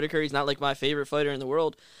Robert Whittaker. He's not like my favorite fighter in the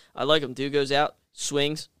world. I like him. Dude goes out,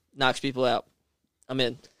 swings, knocks people out. I'm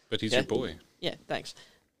in. But he's your boy. Yeah, thanks.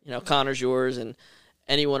 Connor's yours, and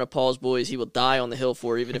any one of Paul's boys he will die on the hill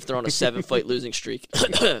for, even if they're on a 7-fight losing streak.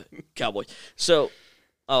 Cowboy. So,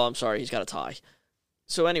 I'm sorry, he's got a tie.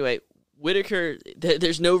 So anyway, Whittaker,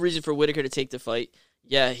 there's no reason for Whittaker to take the fight.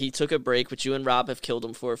 Yeah, he took a break, which you and Rob have killed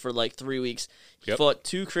him for 3 weeks. He fought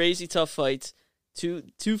 2 crazy tough fights, two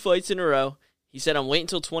fights in a row. He said, I'm waiting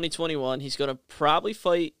until 2021. He's going to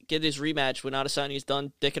probably get his rematch when Adesanya's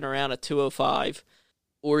done dicking around at 205,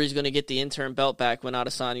 or he's going to get the interim belt back when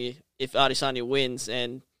if Adesanya wins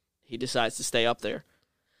and he decides to stay up there.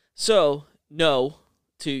 So, no,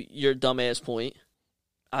 to your dumbass point,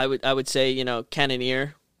 I would say,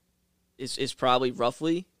 Cannonier is probably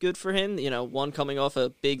roughly good for him. One coming off a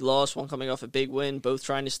big loss, one coming off a big win, both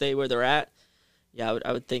trying to stay where they're at. Yeah,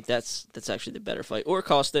 I would think that's actually the better fight. Or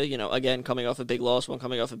Costa, again, coming off a big loss, one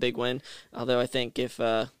coming off a big win. Although I think if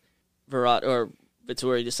Vettori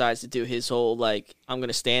decides to do his whole, I'm going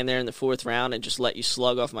to stand there in the 4th round and just let you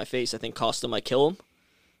slug off my face, I think Costa might kill him.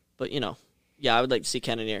 But, yeah, I would like to see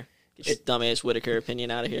Cannonier. Get your dumbass Whittaker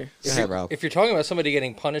opinion out of here. Go ahead, Rob. If you're talking about somebody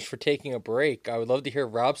getting punished for taking a break, I would love to hear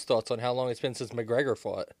Rob's thoughts on how long it's been since McGregor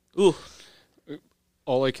fought. Ooh.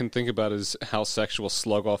 All I can think about is how sexual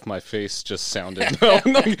slug off my face just sounded.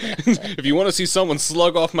 If you want to see someone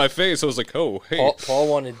slug off my face, I was like, oh, hey. Paul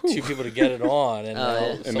wanted 2 people to get it on.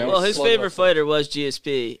 Well, his favorite fighter was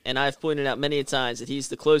GSP, and I've pointed out many times that he's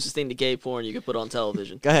the closest thing to gay porn you could put on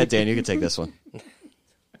television. Go ahead, Dan. You can take this one.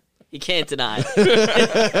 He can't deny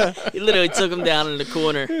it. He literally took him down in the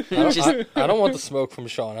corner. I don't want the smoke from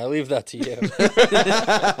Sean. I leave that to you.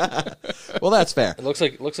 Well, that's fair. It looks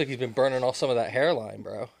like he's been burning off some of that hairline,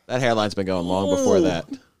 bro. That hairline's been going long before that.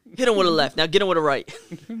 Hit him with a left. Now get him with a right.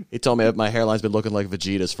 He told me that my hairline's been looking like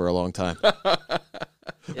Vegeta's for a long time.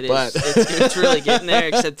 It is. It's really getting there,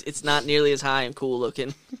 except it's not nearly as high and cool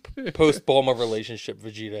looking. Post-Bulma relationship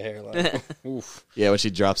Vegeta hairline. Oof. Yeah, when she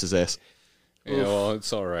drops his ass. Yeah, well,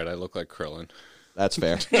 it's all right. I look like Krillin. That's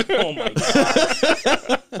fair. Oh, my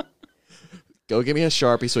God. Go give me a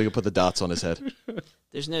Sharpie so we can put the dots on his head.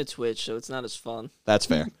 There's no Twitch, so it's not as fun. That's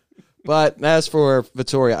fair. But as for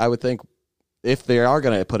Vettori, I would think if they are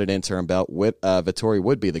going to put an interim belt, Vettori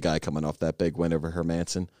would be the guy coming off that big win over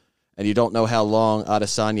Hermanson. And you don't know how long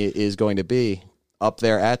Adesanya is going to be up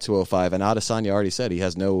there at 205. And Adesanya already said he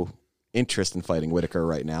has no interest in fighting Whittaker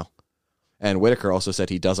right now. And Whittaker also said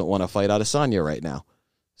he doesn't want to fight Adesanya right now.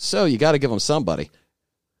 So you got to give him somebody.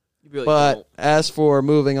 You really But don't. as for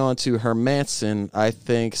moving on to Hermanson, I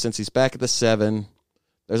think since he's back at the 7,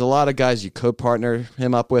 there's a lot of guys you could partner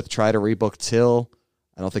him up with. Try to rebook Till.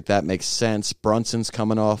 I don't think that makes sense. Brunson's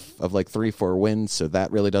coming off of 3-4 wins, so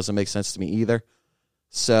that really doesn't make sense to me either.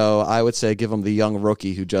 So I would say give him the young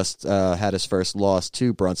rookie who just had his first loss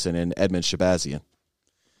to Brunson in Edmund Shabazian.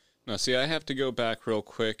 Now, see, I have to go back real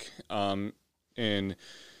quick. In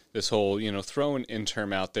this whole, throw an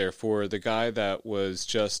interim out there for the guy that was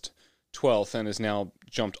just 12th and has now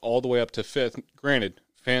jumped all the way up to 5th. Granted,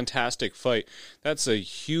 fantastic fight. That's a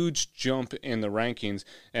huge jump in the rankings.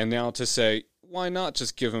 And now to say, why not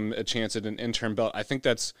just give him a chance at an interim belt? I think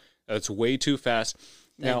that's way too fast.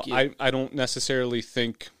 Now, I don't necessarily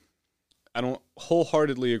think, I don't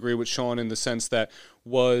wholeheartedly agree with Sean in the sense that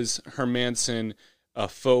was Hermansson a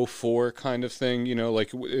faux four kind of thing,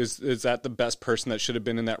 is that the best person that should have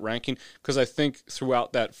been in that ranking? Because I think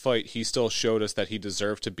throughout that fight, he still showed us that he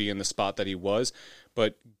deserved to be in the spot that he was,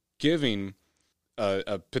 but giving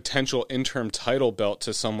a potential interim title belt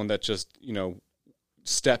to someone that just,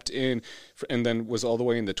 stepped in and then was all the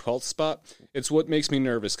way in the 12th spot, it's what makes me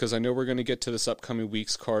nervous, because I know we're going to get to this upcoming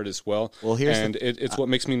week's card as well. It's what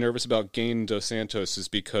makes me nervous about Gain Dos Santos is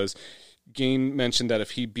because Gain mentioned that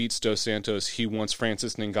if he beats Dos Santos, he wants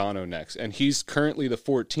Francis Ngannou next. And he's currently the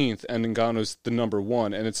 14th, and Ngannou's the number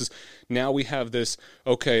 1. And it's just, now we have this,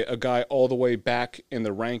 okay, a guy all the way back in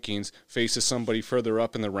the rankings faces somebody further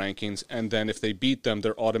up in the rankings, and then if they beat them,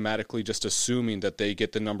 they're automatically just assuming that they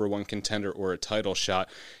get the number 1 contender or a title shot.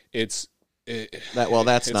 That's not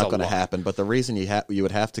going to happen. But the reason you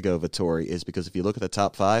would have to go Vettori is because if you look at the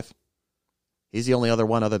top 5, he's the only other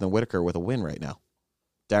one other than Whitaker with a win right now.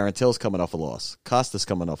 Darren Till's coming off a loss. Costa's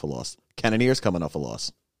coming off a loss. Cannonier's coming off a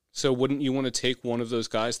loss. So wouldn't you want to take one of those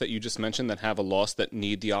guys that you just mentioned that have a loss that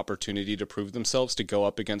need the opportunity to prove themselves to go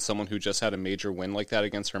up against someone who just had a major win like that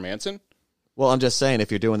against Hermansson? Well, I'm just saying, if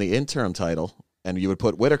you're doing the interim title and you would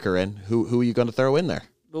put Whitaker in, who are you going to throw in there?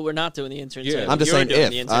 But we're not doing the interim title. I'm just saying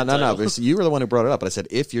if. No. You were the one who brought it up, but I said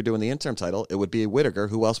if you're doing the interim title, it would be Whitaker.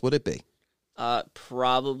 Who else would it be?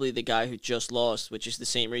 Probably the guy who just lost, which is the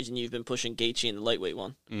same reason you've been pushing Gaethje in the lightweight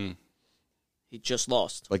one. He just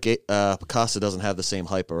lost. But Costa doesn't have the same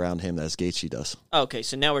hype around him as Gaethje does. Okay,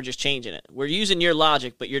 so now we're just changing it. We're using your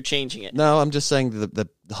logic, but you're changing it. No, I'm just saying the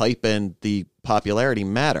hype and the popularity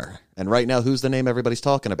matter. And right now, who's the name everybody's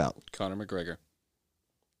talking about? Conor McGregor.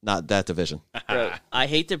 Not that division. Bro, I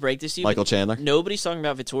hate to break this to you. Michael Chandler? Nobody's talking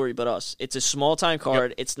about Vettori but us. It's a small-time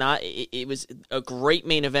card. Yep. It's not. It was a great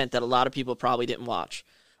main event that a lot of people probably didn't watch,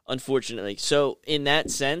 unfortunately. So, in that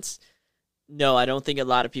sense, no, I don't think a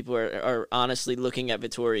lot of people are honestly looking at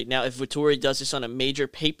Vettori. Now, if Vettori does this on a major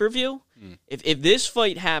pay-per-view, if this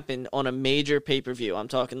fight happened on a major pay-per-view, I'm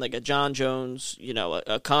talking like a John Jones,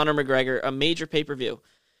 a Conor McGregor, a major pay-per-view,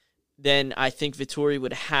 then I think Vettori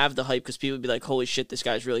would have the hype because people would be like, holy shit, this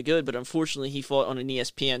guy's really good. But unfortunately, he fought on an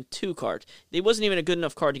ESPN 2 card. It wasn't even a good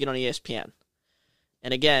enough card to get on ESPN.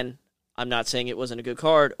 And again, I'm not saying it wasn't a good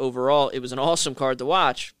card. Overall, it was an awesome card to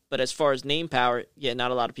watch. But as far as name power, yeah, not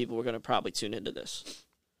a lot of people were going to probably tune into this.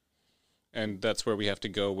 And that's where we have to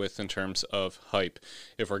go with in terms of hype.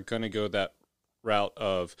 If we're going to go that route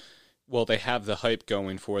of, well, they have the hype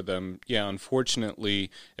going for them. Yeah, unfortunately,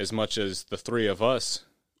 as much as the three of us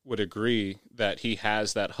would agree that he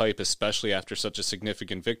has that hype, especially after such a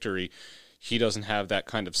significant victory, he doesn't have that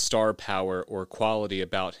kind of star power or quality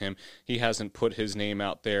about him. He hasn't put his name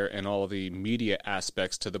out there in all of the media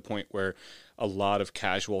aspects to the point where a lot of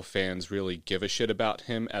casual fans really give a shit about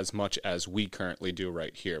him as much as we currently do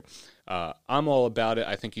right here. I'm all about it.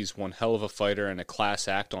 I think he's one hell of a fighter and a class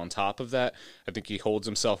act on top of that. I think he holds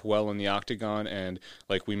himself well in the octagon, and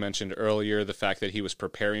like we mentioned earlier, the fact that he was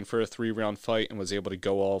preparing for a 3-round fight and was able to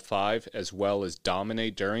go all 5 as well as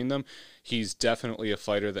dominate during them, he's definitely a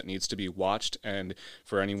fighter that needs to be watched. And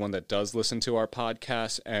for anyone that does listen to our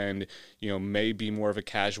podcast and may be more of a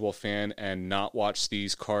casual fan and not watch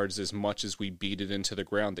these cards as much as we beat it into the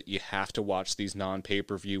ground, that you have to watch these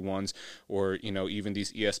non-pay-per-view ones or even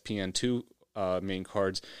these ESPN2 main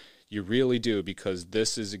cards. You really do, because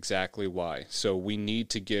this is exactly why. So we need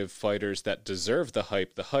to give fighters that deserve the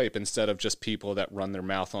hype instead of just people that run their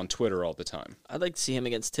mouth on Twitter all the time. I'd like to see him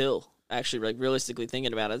against Till. Actually, like realistically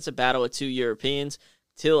thinking about it, it's a battle of 2 Europeans.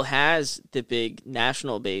 Till has the big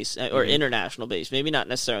national base or international base, maybe not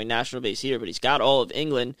necessarily national base here, but he's got all of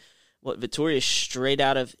England. Vettori is straight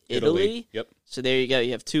out of Italy. Yep. So there you go.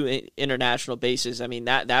 You have 2 international bases. I mean,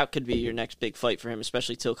 that could be your next big fight for him,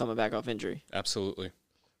 especially Till coming back off injury. Absolutely.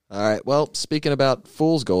 All right. Well, speaking about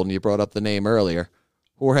Fool's Gold, and you brought up the name earlier,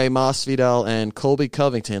 Jorge Masvidal and Colby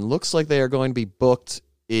Covington looks like they are going to be booked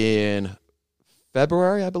in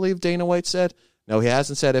February, I believe Dana White said. No, he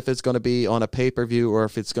hasn't said if it's going to be on a pay-per-view or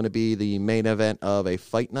if it's going to be the main event of a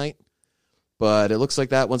fight night. But it looks like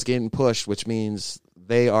that one's getting pushed, which means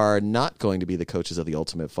they are not going to be the coaches of The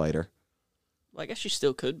Ultimate Fighter. Well, I guess you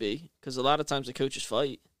still could be, because a lot of times the coaches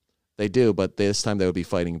fight. They do, but this time they would be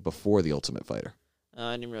fighting before The Ultimate Fighter.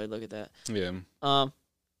 I didn't really look at that. Yeah.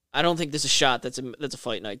 I don't think this is a shot. That's a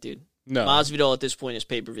fight night, dude. No. Masvidal at this point is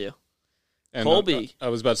pay-per-view. And Colby. I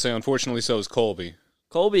was about to say, unfortunately, so is Colby.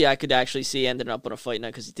 Colby, I could actually see ending up on a fight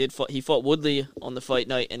night because he fought Woodley on the fight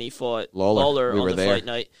night and he fought Lawler on the fight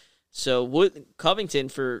night. So Covington,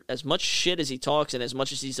 for as much shit as he talks and as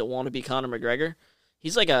much as he's a wannabe Conor McGregor,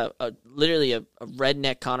 he's like literally a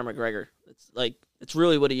redneck Conor McGregor. It's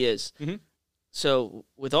really what he is. Mm-hmm. So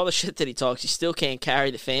with all the shit that he talks, he still can't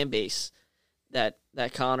carry the fan base that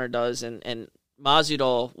Conor does, and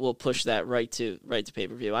Masvidal will push that right to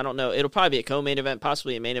pay-per-view. I don't know. It'll probably be a co-main event,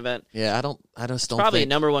 possibly a main event. Yeah, I just don't probably think... a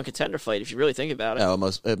number one contender fight if you really think about it. No,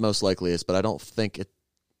 it most likely is, but I don't think it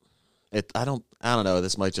I don't know,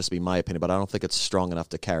 this might just be my opinion, but I don't think it's strong enough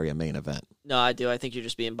to carry a main event. No, I do. I think you're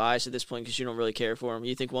just being biased at this point because you don't really care for him.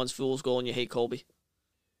 You think one's fool's gold and you hate Colby.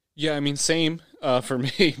 Yeah, I mean, same for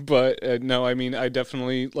me, but no, I mean, I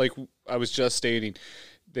definitely, like I was just stating,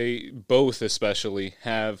 they both especially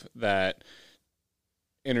have that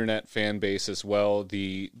internet fan base as well.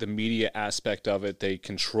 The media aspect of it, they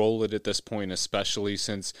control it at this point, especially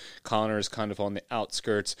since Conor is kind of on the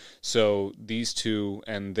outskirts. So these two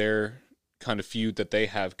and their kind of feud that they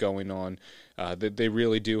have going on, they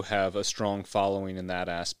really do have a strong following in that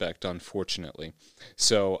aspect, unfortunately.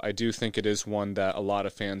 So I do think it is one that a lot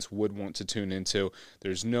of fans would want to tune into.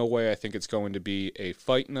 There's no way I think it's going to be a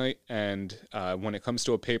fight night, and when it comes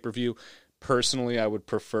to a pay-per-view, personally, I would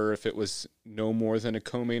prefer if it was no more than a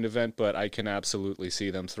co-main event, but I can absolutely see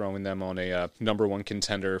them throwing them on a number one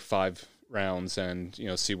contender 5 rounds and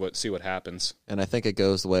see what happens. And I think it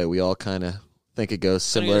goes the way we all kind of think it goes,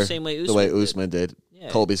 similar the same way the way Usman did. Yeah.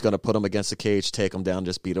 Colby's going to put him against the cage, take him down,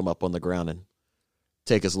 just beat him up on the ground, and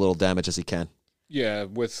take as little damage as he can. Yeah,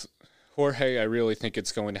 with Jorge, I really think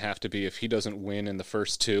it's going to have to be, if he doesn't win in the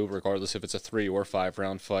first 2, regardless if it's a 3 or 5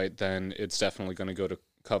 round fight, then it's definitely going to go to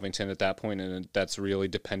Covington at that point, and that's really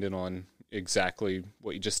dependent on exactly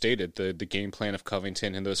what you just stated, the game plan of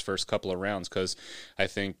Covington in those first couple of rounds, because I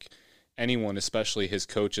think anyone, especially his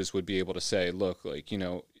coaches, would be able to say, look,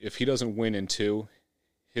 if he doesn't win in 2,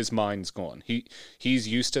 his mind's gone. He's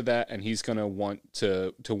used to that, and he's going to want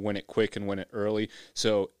to win it quick and win it early.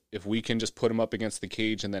 So if we can just put him up against the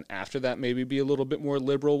cage and then after that maybe be a little bit more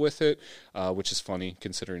liberal with it, which is funny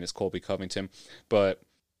considering it's Colby Covington, but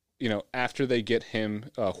after they get him,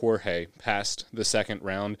 Jorge, past the second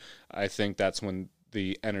round, I think that's when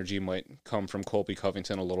the energy might come from Colby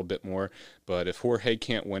Covington a little bit more. But if Jorge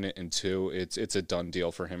can't win it in 2, it's a done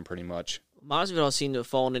deal for him pretty much. Masvidal seemed to have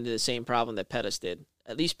fallen into the same problem that Pettis did.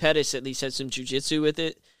 At least Pettis had some jiu-jitsu with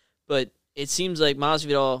it, but it seems like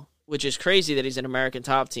Masvidal, which is crazy that he's an American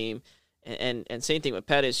top team, and same thing with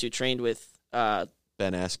Pettis, who trained with Ben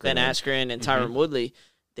Askren and Tyron Woodley.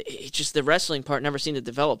 The wrestling part never seemed to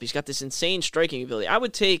develop. He's got this insane striking ability. I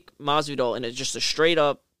would take Masvidal in just a straight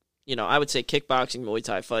up, I would say kickboxing Muay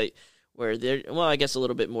Thai fight where I guess a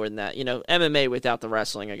little bit more than that. MMA without the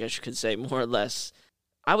wrestling, I guess you could say, more or less.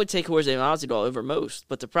 I would take Jorge Masvidal over most,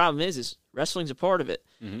 but the problem is wrestling's a part of it.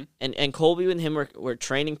 Mm-hmm. And Colby and him were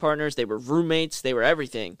training partners. They were roommates. They were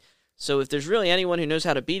everything. So if there's really anyone who knows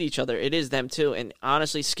how to beat each other, it is them too. And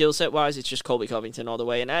honestly, skill set wise, it's just Colby Covington all the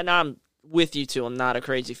way. And I'm with you too. I'm not a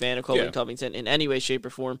crazy fan of Colby Covington in any way, shape,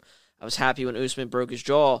 or form. I was happy when Usman broke his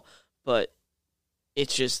jaw, but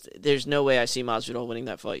it's just there's no way I see Masvidal winning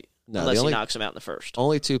that fight unless he knocks him out in the first.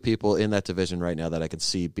 Only 2 people in that division right now that I can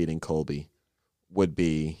see beating Colby would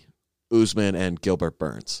be Usman and Gilbert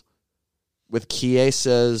Burns. With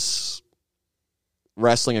Chiesa's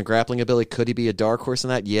wrestling and grappling ability, could he be a dark horse in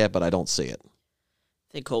that? Yeah, but I don't see it.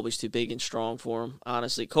 I think Colby's too big and strong for him,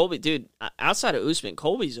 honestly. Colby, dude, outside of Usman,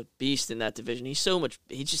 Colby's a beast in that division. He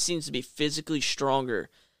just seems to be physically stronger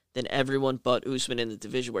than everyone but Usman in the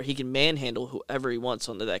division, where he can manhandle whoever he wants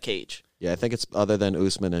under that cage. Yeah, I think it's other than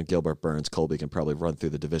Usman and Gilbert Burns, Colby can probably run through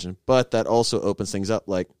the division. But that also opens things up,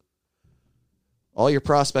 like, all your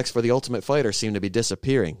prospects for the Ultimate Fighter seem to be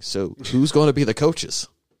disappearing. So who's going to be the coaches?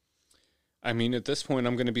 I mean, at this point,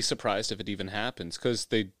 I'm going to be surprised if it even happens, because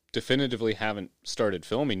they definitively haven't started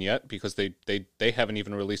filming yet, because they haven't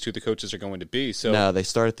even released who the coaches are going to be. So no, they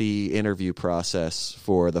start the interview process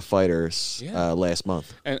for the fighters last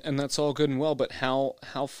month, and that's all good and well. But how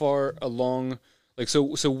far along? Like, so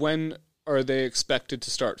when are they expected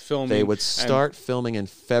to start filming? They would start filming in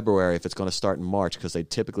February if it's going to start in March, because they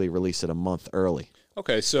typically release it a month early.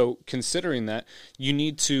 Okay, so considering that, you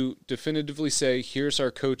need to definitively say, here's our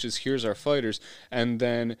coaches, here's our fighters, and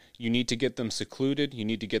then you need to get them secluded, you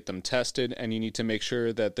need to get them tested, and you need to make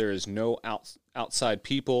sure that there is no outside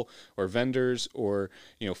people or vendors or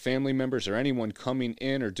family members or anyone coming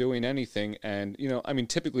in or doing anything. And, I mean,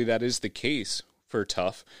 typically that is the case for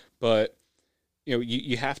TUF, but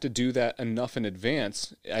you have to do that enough in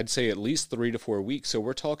advance. I'd say at least 3 to 4 weeks. So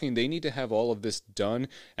we're talking they need to have all of this done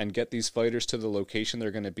and get these fighters to the location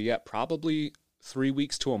they're going to be at probably 3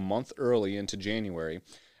 weeks to a month early into January,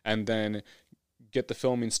 and then get the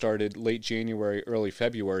filming started late January, early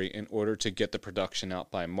February in order to get the production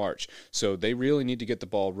out by March. So they really need to get the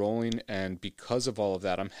ball rolling, and because of all of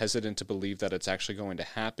that, I'm hesitant to believe that it's actually going to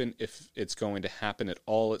happen. If it's going to happen at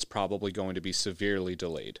all, it's probably going to be severely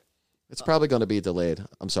delayed. It's probably going to be delayed.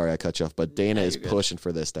 I'm sorry I cut you off, but Dana No, is you're good. pushing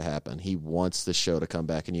for this to happen. He wants the show to come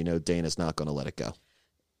back, and Dana's not going to let it go.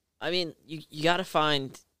 I mean, you got to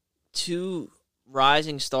find 2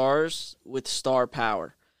 rising stars with star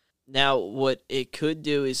power. Now, what it could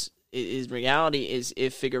do is reality is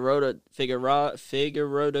if Figueroa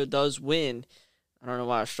does win. I don't know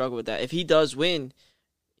why I struggle with that. If he does win,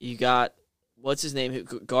 you got what's his name,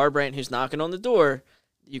 Garbrandt, who's knocking on the door.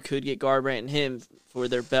 You could get Garbrandt and him for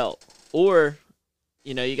their belt, or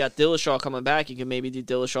you got Dillashaw coming back. You can maybe do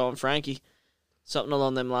Dillashaw and Frankie, something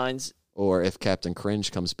along them lines. Or if Captain Cringe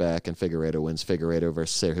comes back and Figueredo wins, Figueredo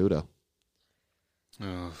versus Cejudo.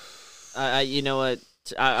 You know what?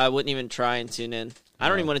 I wouldn't even try and tune in. I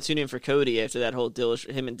don't even want to tune in for Cody after that whole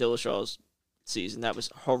him and Dillashaw's season. That was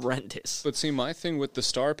horrendous. But see, my thing with the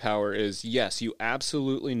star power is, yes, you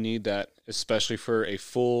absolutely need that, especially for a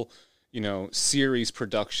full, series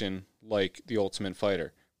production like The Ultimate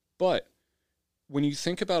Fighter. But when you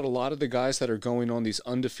think about a lot of the guys that are going on these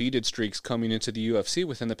undefeated streaks coming into the UFC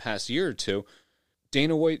within the past year or two,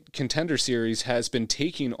 Dana White Contender Series has been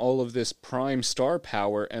taking all of this prime star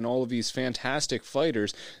power and all of these fantastic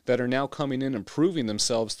fighters that are now coming in and proving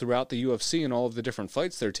themselves throughout the UFC and all of the different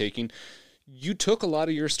fights they're taking. You took a lot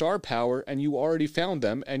of your star power and you already found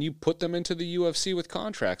them and you put them into the UFC with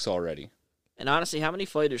contracts already. And honestly, how many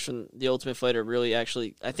fighters from The Ultimate Fighter really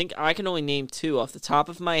actually... I think I can only name 2 off the top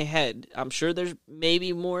of my head. I'm sure there's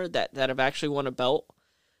maybe more that have actually won a belt.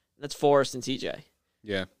 That's Forrest and TJ.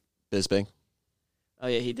 Yeah. Bisping. Oh,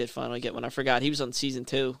 yeah, he did finally get one. I forgot. He was on season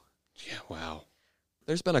 2. Yeah, wow.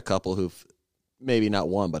 There's been a couple who've maybe not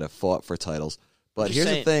won, but have fought for titles. But Just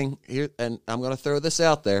here's saying. the thing, and I'm going to throw this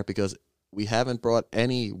out there because we haven't brought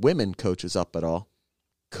any women coaches up at all.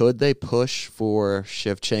 Could they push for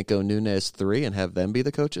Shevchenko Nunes 3 and have them be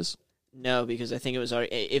the coaches? No, because I think it was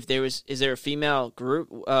already... If there was... Is there a female group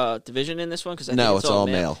division in this one? Because No, it's all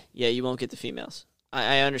male. Yeah, you won't get the females.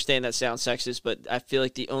 I understand that sounds sexist, but I feel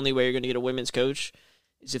like the only way you're going to get a women's coach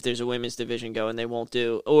is if there's a women's division going. They won't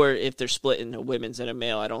do... Or if they're splitting a women's and a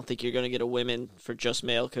male. I don't think you're going to get a women for just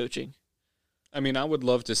male coaching. I mean, I would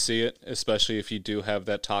love to see it, especially if you do have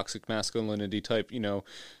that toxic masculinity type,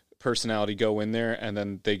 personality go in there and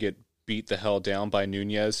then they get beat the hell down by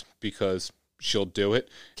Nunez because she'll do it.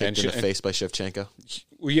 Kicked in the face by Shevchenko.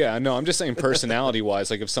 Well, yeah, no, I'm just saying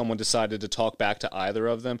personality-wise, like if someone decided to talk back to either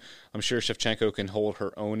of them, I'm sure Shevchenko can hold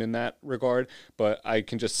her own in that regard, but I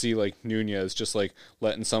can just see like Nunez just like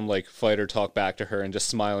letting some like fighter talk back to her and just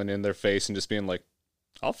smiling in their face and just being like,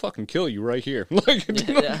 I'll fucking kill you right here. Like,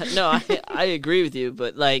 No, I agree with you,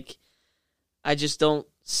 but like, I just don't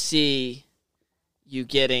see you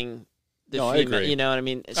getting the No, I female. agree. You know what I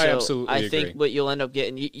mean? So I absolutely I think agree. what you'll end up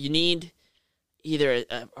getting, you need either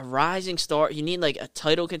a rising star, you need like a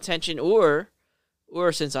title contention, or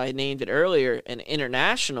since I named it earlier, an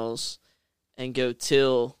internationals, and go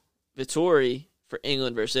till Vittori for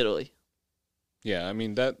England versus Italy. Yeah, I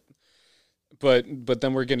mean that, but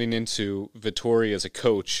then we're getting into Vittori as a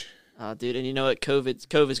coach. Dude, and you know what? COVID's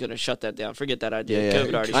going to shut that down. Forget that idea. Yeah.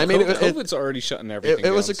 COVID already. I shut mean, that down. COVID's already shutting everything It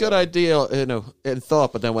was down, a good so- idea, in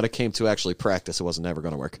thought, but then when it came to actually practice, it wasn't ever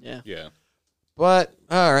going to work. Yeah. Yeah. But,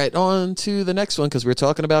 all right, on to the next one, because we're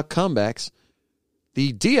talking about comebacks.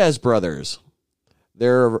 The Diaz brothers,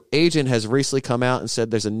 their agent has recently come out and said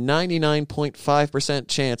there's a 99.5%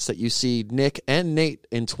 chance that you see Nick and Nate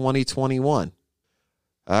in 2021.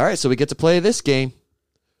 All right, so we get to play this game.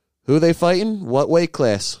 Who they fighting? What weight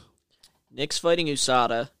class? Nick's fighting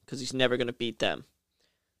USADA because he's never going to beat them.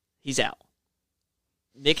 He's out.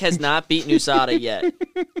 Nick has not beaten USADA yet.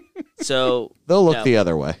 So They'll look no. the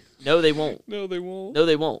other way. No, they won't. No, they won't. No,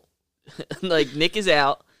 they won't. Like, Nick is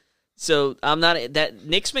out. So I'm not that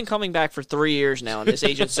Nick's been coming back for 3 years now, and this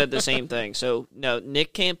agent said the same thing. So no,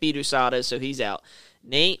 Nick can't beat USADA, so he's out.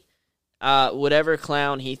 Nate, whatever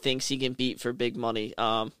clown he thinks he can beat for big money.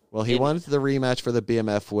 Well, he wanted the rematch for the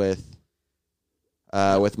BMF with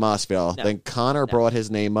Masvidal. No. Then Connor brought his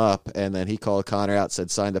name up, and then he called Connor out, said,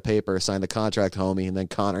 sign the paper, sign the contract, homie, and then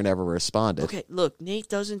Connor never responded. Okay, look, Nate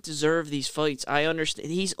doesn't deserve these fights. I understand.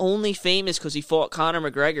 He's only famous because he fought Conor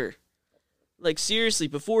McGregor. Like, seriously,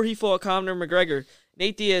 before he fought Conor McGregor,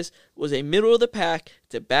 Nate Diaz was a middle of the pack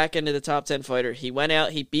to back end of the top 10 fighter. He went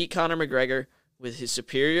out, he beat Conor McGregor with his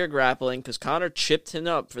superior grappling because Conor chipped him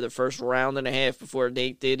up for the first round and a half before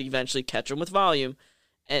Nate did eventually catch him with volume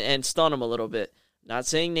and stun him a little bit. Not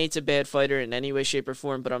saying Nate's a bad fighter in any way, shape, or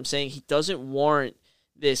form, but I'm saying he doesn't warrant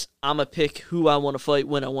this I'm a pick who I want to fight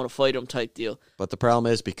when I want to fight him type deal. But the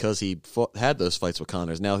problem is because he had those fights with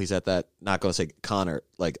Conor, now he's at that, not going to say Conor,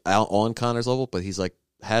 like out on Conor's level, but he's like,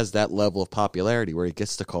 has that level of popularity where he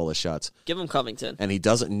gets to call his shots. Give him Covington. And he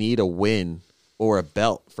doesn't need a win or a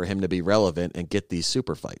belt for him to be relevant and get these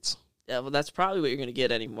super fights. Yeah, well, that's probably what you're going to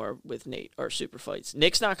get anymore with Nate, or super fights.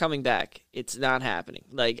 Nick's not coming back. It's not happening.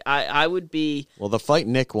 Like, I would be... Well, the fight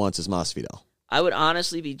Nick wants is Masvidal. I would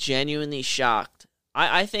honestly be genuinely shocked.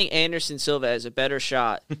 I think Anderson Silva has a better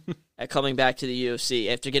shot at coming back to the UFC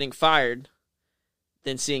after getting fired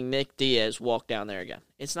than seeing Nick Diaz walk down there again.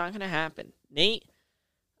 It's not going to happen. Nate,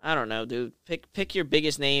 I don't know, dude. Pick your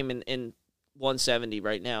biggest name in 170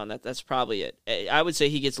 right now, and that's probably it. I would say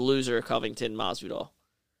he gets loser Covington Masvidal.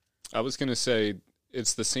 I was going to say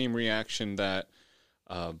it's the same reaction that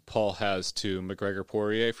Paul has to McGregor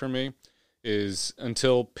Poirier for me, is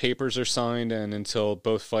until papers are signed and until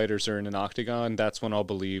both fighters are in an octagon, that's when I'll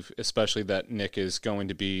believe, especially that Nick is going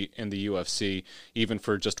to be in the UFC, even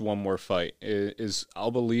for just one more fight. I'll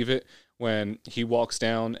believe it when he walks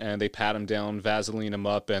down and they pat him down, Vaseline him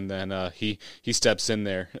up, and then he steps in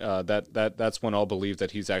there. That's when I'll believe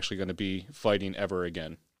that he's actually going to be fighting ever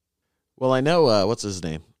again. Well, I know, what's his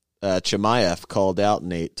name? Chimaev called out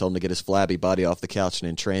Nate, told him to get his flabby body off the couch and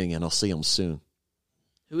in training, and I'll see him soon.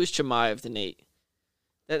 Who is Chimaev to Nate?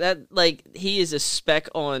 That like, he is a speck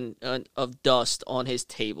of dust on his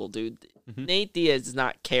table, dude. Mm-hmm. Nate Diaz does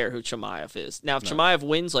not care who Chimaev is. Now, if Chimaev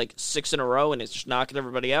wins like 6 in a row and is just knocking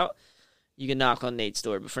everybody out, you can knock on Nate's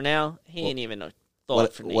door. But for now, he ain't even a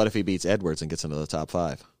thought for Nate. What if he beats Edwards and gets into the top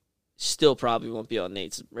 5? Still probably won't be on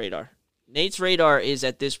Nate's radar. Nate's radar is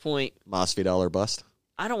at this point... Masvidal or bust?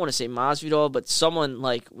 I don't want to say Masvidal, but someone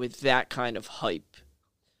like with that kind of hype.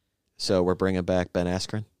 So we're bringing back Ben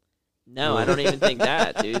Askren? No, I don't even think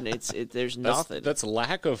that, dude. There's nothing. That's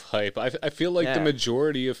lack of hype. I feel like the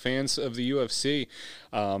majority of fans of the UFC,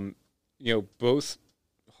 both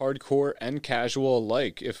hardcore and casual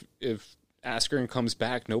alike, if Askren comes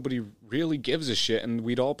back, nobody really gives a shit, and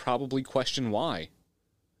we'd all probably question why.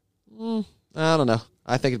 I don't know.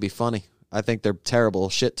 I think it'd be funny. I think their terrible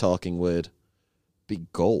shit-talking would be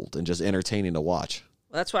gold and just entertaining to watch.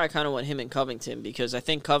 Well, that's why I kind of want him and Covington, because I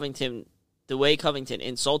think Covington, the way Covington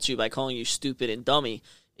insults you by calling you stupid and dummy,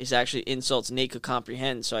 is actually insults Nate could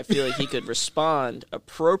comprehend. So I feel like he could respond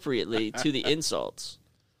appropriately to the insults.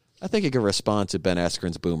 I think he could respond to Ben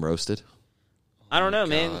Askren's boom roasted. I don't know,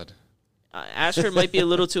 man. Askren might be a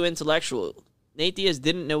little too intellectual. Nate Diaz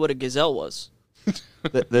didn't know what a gazelle was.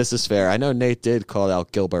 This is fair. I know Nate did call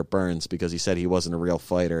out Gilbert Burns because he said he wasn't a real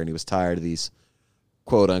fighter and he was tired of these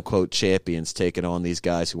quote-unquote champions taking on these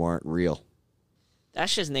guys who aren't real.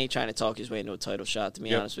 That's just Nate trying to talk his way into a title shot, to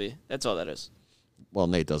be honest with you. That's all that is. Well,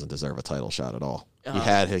 Nate doesn't deserve a title shot at all.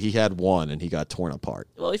 He had one, and he got torn apart.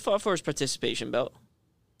 Well, he fought for his participation belt.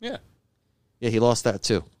 Yeah. Yeah, he lost that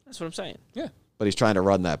too. That's what I'm saying. Yeah. But he's trying to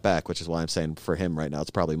run that back, which is why I'm saying for him right now, it's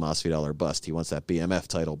probably Masvidal or bust. He wants that BMF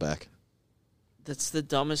title back. That's the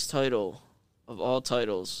dumbest title of all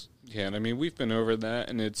titles. Yeah, and I mean, we've been over that,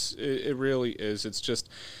 and it really is. It's just,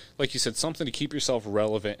 like you said, something to keep yourself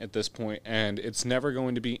relevant at this point, and it's never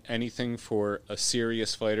going to be anything for a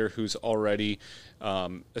serious fighter who's already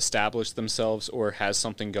established themselves or has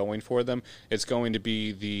something going for them. It's going to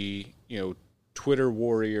be the, Twitter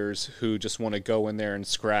warriors who just want to go in there and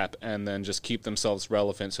scrap and then just keep themselves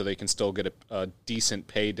relevant so they can still get a decent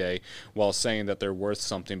payday while saying that they're worth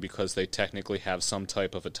something because they technically have some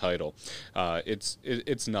type of a title. It's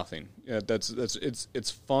nothing.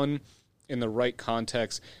 It's fun in the right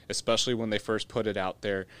context, especially when they first put it out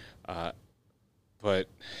there. But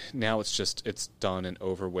now it's done and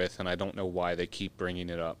over with, and I don't know why they keep bringing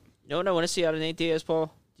it up. You know what I want to see out of Nate Diaz, Paul?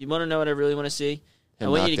 Do you want to know what I really want to see? I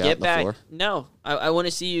Him want you to knocked out get on the back. floor? No, I want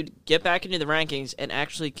to see you get back into the rankings and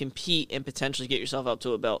actually compete and potentially get yourself up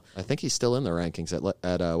to a belt. I think he's still in the rankings at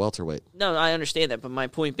welterweight. No, I understand that, but my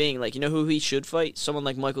point being, like, you know who he should fight? Someone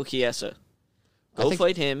like Michael Chiesa.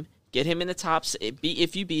 Fight him. Get him in the top.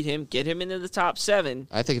 If you beat him, get him into the top 7.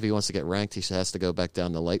 I think if he wants to get ranked, he has to go back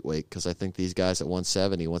down to lightweight because I think these guys at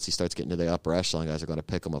 170, once he starts getting to the upper echelon, guys are going to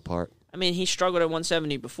pick him apart. I mean, he struggled at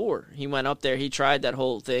 170 before. He went up there, he tried that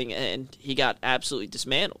whole thing, and he got absolutely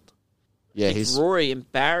dismantled. Yeah, Rory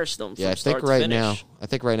embarrassed him from start to finish. I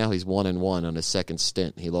think right now he's 1-1 on his second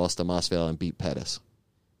stint. He lost to Masvidal and beat Pettis.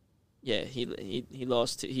 Yeah, he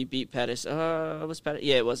lost. He beat Pettis. Was Pettis?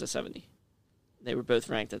 Yeah, it was a 70. They were both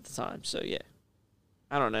ranked at the time. So yeah,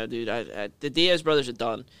 I don't know, dude. The Diaz brothers are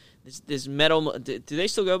done. This metal. Do they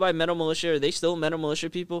still go by Metal Militia? Are they still Metal Militia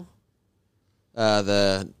people?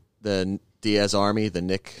 The Diaz Army, the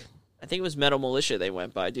Nick. I think it was Metal Militia they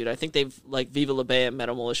went by, dude. I think they've like Viva La Bam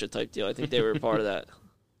Metal Militia type deal. I think they were a part of that.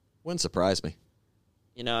 Wouldn't surprise me.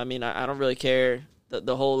 You know, I mean, I don't really care.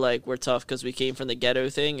 The whole, like, we're tough because we came from the ghetto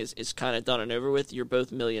thing is kind of done and over with. You're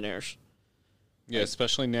both millionaires. Yeah,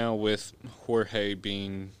 especially now with Jorge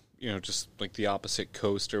being, just like the opposite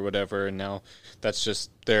coast or whatever, and now that's just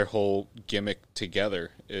their whole gimmick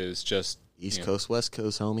together is just... East Coast, West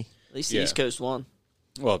Coast, homie. At least the East Coast won.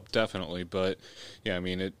 Well, definitely, but, yeah, I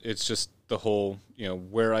mean, it's just the whole,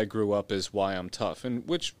 where I grew up is why I'm tough, and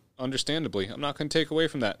which, understandably, I'm not going to take away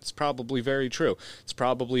from that. It's probably very true. It's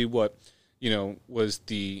probably what... was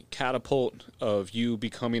the catapult of you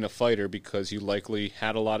becoming a fighter because you likely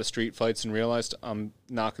had a lot of street fights and realized I'm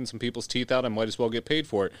knocking some people's teeth out, I might as well get paid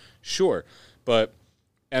for it. Sure, but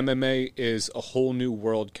MMA is a whole new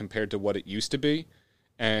world compared to what it used to be,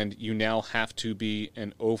 and you now have to be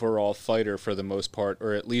an overall fighter for the most part,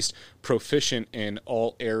 or at least proficient in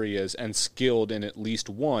all areas and skilled in at least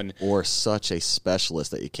one. Or such a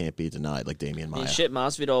specialist that you can't be denied, like Damian Maia. I mean, shit,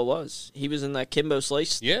 Masvidal was. He was in that Kimbo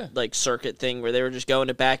Slice like circuit thing where they were just going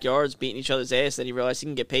to backyards, beating each other's ass, then he realized he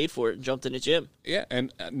can get paid for it and jumped in the gym. Yeah,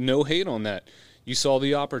 and no hate on that. You saw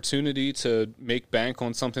the opportunity to make bank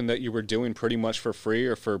on something that you were doing pretty much for free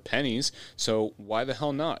or for pennies, so why the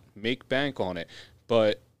hell not? Make bank on it.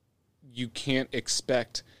 But you can't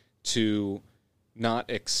expect to not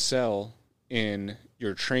excel in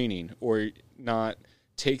your training or not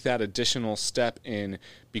take that additional step in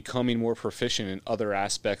becoming more proficient in other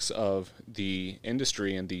aspects of the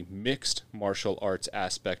industry and the mixed martial arts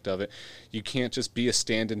aspect of it. You can't just be a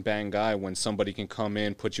stand and bang guy when somebody can come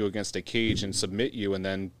in, put you against a cage and submit you and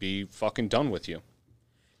then be fucking done with you.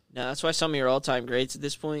 No, that's why some of your all-time greats at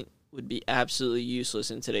this point would be absolutely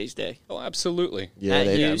useless in today's day. Oh, absolutely.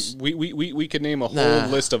 Yeah, we could name a whole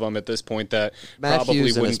list of them at this point that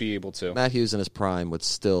probably wouldn't be able to. Matt Hughes in his prime would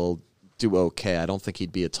still do okay. I don't think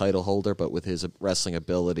he'd be a title holder, but with his wrestling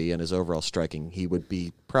ability and his overall striking, he would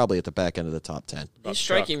be probably at the back end of the top 10. His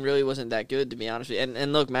striking really wasn't that good, to be honest with you.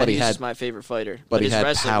 And look, Matt Hughes is my favorite fighter. But his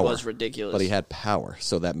wrestling was ridiculous. But he had power,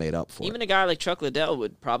 so that made up for it. Even a guy like Chuck Liddell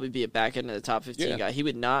would probably be a back end of the top 15 guy. He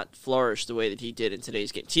would not flourish the way that he did in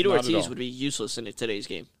today's game. Tito Ortiz would be useless in today's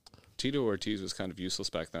game. Tito Ortiz was kind of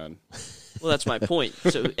useless back then. Well, that's my point.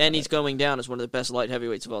 And he's going down as one of the best light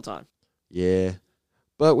heavyweights of all time. Yeah.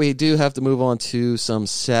 But we do have to move on to some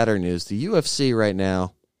sadder news. The UFC right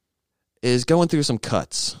now is going through some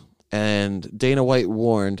cuts. And Dana White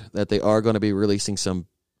warned that they are going to be releasing some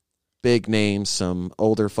big names, some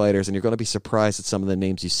older fighters, and you're going to be surprised at some of the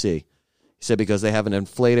names you see. He said because they have an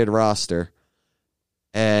inflated roster,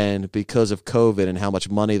 and because of COVID and how much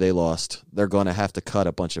money they lost, they're going to have to cut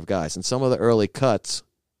a bunch of guys. And some of the early cuts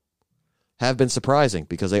have been surprising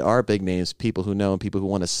because they are big names, people who know and people who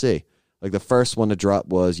want to see. Like the first one to drop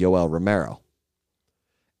was Yoel Romero.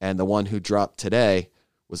 And the one who dropped today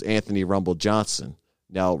was Anthony Rumble Johnson.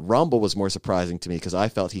 Now, Rumble was more surprising to me because I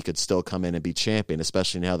felt he could still come in and be champion,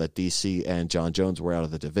 especially now that DC and John Jones were out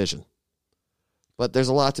of the division. But there's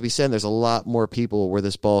a lot to be said. There's a lot more people where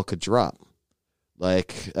this ball could drop.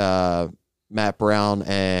 Like Matt Brown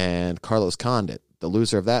and Carlos Condit. The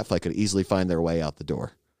loser of that fight could easily find their way out the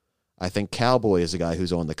door. I think Cowboy is a guy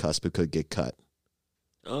who's on the cusp who could get cut.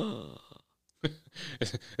 Oh.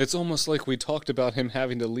 It's almost like we talked about him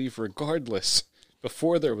having to leave regardless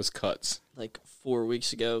before there was cuts. Like 4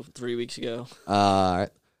 weeks ago, 3 weeks ago.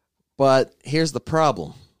 But here's the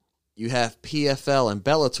problem. You have PFL and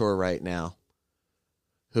Bellator right now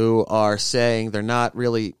who are saying they're not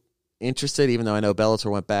really interested, even though I know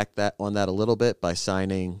Bellator went back on that a little bit by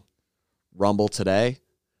signing Rumble today,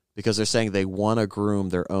 because they're saying they want to groom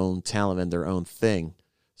their own talent and their own thing.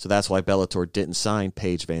 So that's why Bellator didn't sign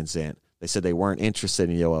Paige Van Zandt. They said they weren't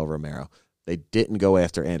interested in Yoel Romero. They didn't go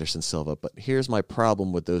after Anderson Silva. But here's my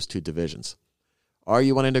problem with those two divisions. Are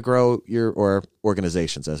you wanting to grow or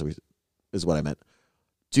organizations, is what I meant.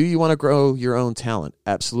 Do you want to grow your own talent?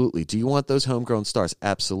 Absolutely. Do you want those homegrown stars?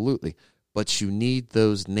 Absolutely. But you need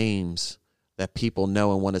those names that people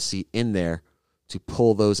know and want to see in there to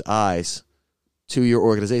pull those eyes to your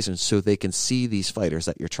organization so they can see these fighters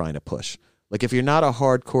that you're trying to push. Like if you're not a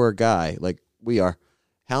hardcore guy like we are,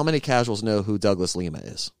 how many casuals know who Douglas Lima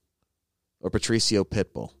is? Or Patricio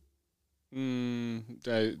Pitbull?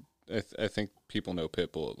 I think people know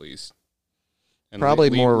Pitbull at least. And probably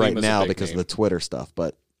more right Lima's now because of the Twitter stuff,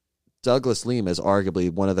 but Douglas Lima is arguably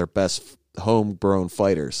one of their best homegrown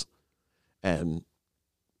fighters, and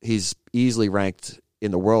he's easily ranked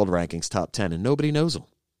in the world rankings top 10, and nobody knows him.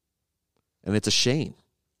 And it's a shame.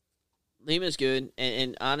 Lima's good,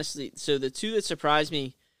 and honestly, so the two that surprised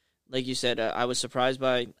me, like you said, I was surprised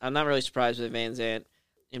by. I'm not really surprised with Van Zandt.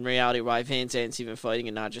 In reality, why Van Zandt's even fighting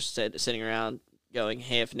and not just sitting around going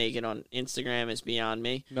half naked on Instagram is beyond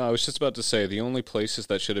me. No, I was just about to say the only places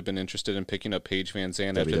that should have been interested in picking up Paige Van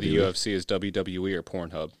Zandt after the UFC is WWE or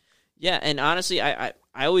Pornhub. Yeah, and honestly, I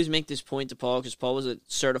always make this point to Paul because Paul was a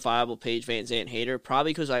certifiable Paige Van Zandt hater,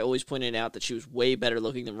 probably because I always pointed out that she was way better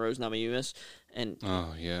looking than Rose Namajunas. And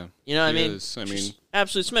oh yeah, you know what I mean? I mean,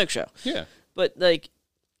 absolute smoke show. Yeah, but like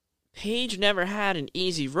Paige never had an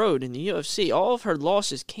easy road in the UFC. All of her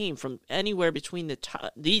losses came from anywhere between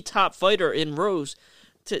the top fighter in Rose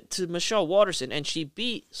to Michelle Waterson, and she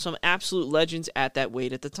beat some absolute legends at that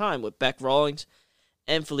weight at the time with Beck Rawlings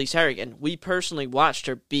and Felice Herrig, and we personally watched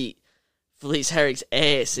her beat Felice Herrig's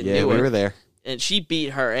ass in Newark. Yeah, we were there. And she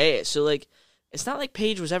beat her ass. So, like, it's not like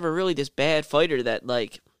Paige was ever really this bad fighter that,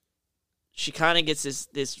 like, she kind of gets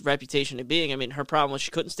this reputation of being. I mean, her problem was she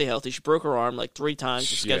couldn't stay healthy. She broke her arm, like, 3 times,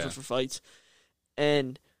 was scheduled for fights.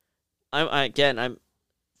 And I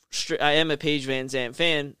am a Paige Van Zandt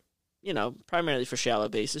fan, you know, primarily for shallow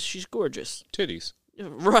basis. She's gorgeous. Titties.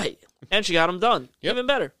 Right. And she got them done. Yep. Even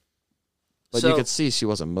better. But you could see she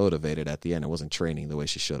wasn't motivated at the end. It wasn't training the way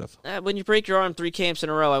she should have. When you break your arm 3 camps in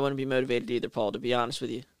a row, I wouldn't be motivated either, Paul, to be honest with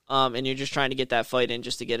you. And you're just trying to get that fight in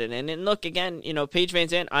just to get it in. And look, again, you know, Paige Van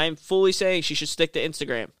Zandt, I'm fully saying she should stick to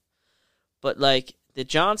Instagram. But, like, the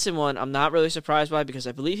Johnson one, I'm not really surprised by because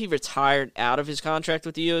I believe he retired out of his contract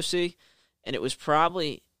with the UFC. And it was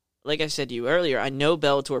probably, like I said to you earlier, I know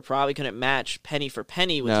Bellator probably couldn't match penny for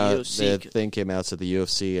penny with the UFC. The thing came out, so the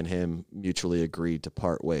UFC and him mutually agreed to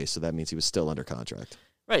part ways, so that means he was still under contract.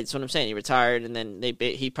 Right, that's what I'm saying. He retired, and then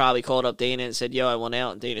he probably called up Dana and said, yo, I want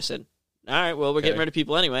out. And Dana said, all right, well, we're getting rid of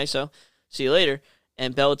people anyway, so see you later.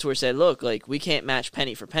 And Bellator said, look, like, we can't match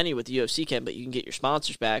penny for penny with the UFC can, but you can get your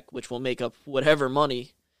sponsors back, which will make up whatever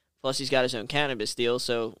money. Plus, he's got his own cannabis deal,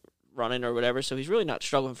 so running or whatever, so he's really not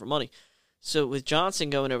struggling for money. So with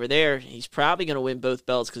Johnson going over there, he's probably going to win both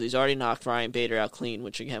belts because he's already knocked Ryan Bader out clean,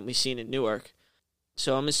 which, again, we've seen in Newark.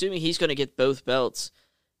 So I'm assuming he's going to get both belts.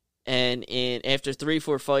 And after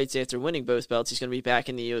 3-4 fights, after winning both belts, he's going to be back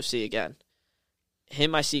in the UFC again.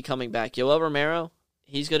 Him, I see coming back. Yoel Romero,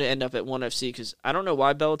 he's going to end up at ONE FC because I don't know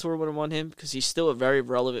why Bellator would have won him because he's still a very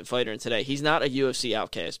relevant fighter in today. He's not a UFC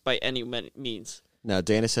outcast by any means. Now,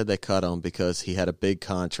 Dana said they cut him because he had a big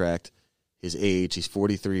contract. His age, he's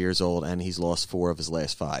 43 years old, and he's lost 4 of his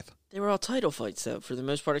last 5. They were all title fights, though, for the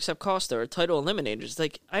most part, except Costa, or title eliminators.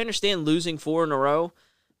 Like, I understand losing 4 in a row,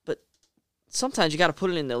 but sometimes you got to put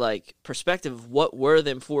it into, like, perspective of what were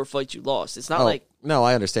them 4 fights you lost. It's not like... No,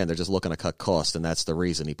 I understand. They're just looking to cut costs, and that's the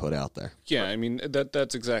reason he put out there. Yeah, I mean,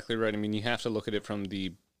 that's exactly right. I mean, you have to look at it from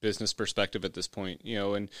the business perspective at this point, you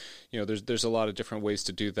know, and, you know, there's a lot of different ways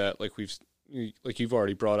to do that. Like you've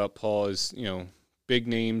already brought up, Paul, is, you know, big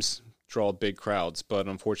names draw big crowds, but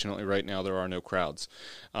unfortunately right now there are no crowds.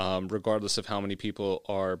 Regardless of how many people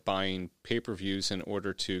are buying pay-per-views in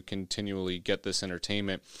order to continually get this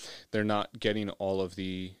entertainment, they're not getting all of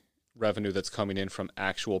the revenue that's coming in from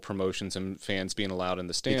actual promotions and fans being allowed in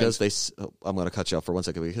the stands. Because I'm going to cut you off for 1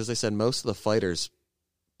 second, because they said most of the fighters'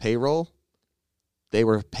 payroll, they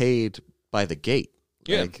were paid by the gate.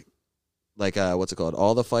 Yeah. Like what's it called?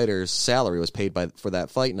 All the fighters' salary was paid for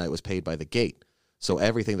that fight night was paid by the gate. So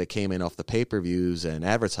everything that came in off the pay-per-views and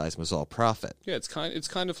advertising was all profit. Yeah, it's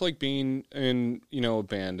kind of like being in, you know, a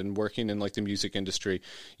band and working in like the music industry.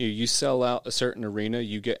 You sell out a certain arena,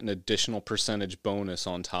 you get an additional percentage bonus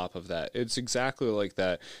on top of that. It's exactly like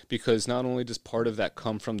that because not only does part of that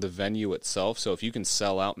come from the venue itself, so if you can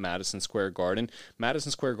sell out Madison Square Garden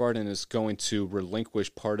is going to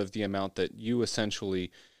relinquish part of the amount that you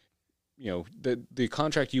essentially, you know, the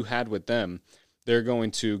contract you had with them. They're going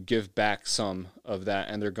to give back some of that,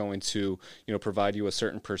 and they're going to, you know, provide you a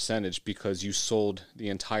certain percentage because you sold the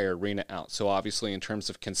entire arena out. So obviously, in terms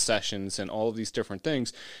of concessions and all of these different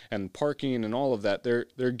things, and parking and all of that,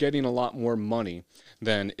 they're getting a lot more money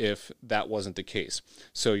than if that wasn't the case.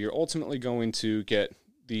 So you're ultimately going to get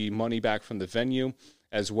the money back from the venue,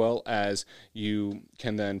 as well as you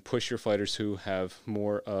can then push your fighters who have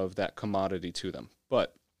more of that commodity to them.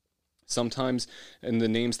 But sometimes, in the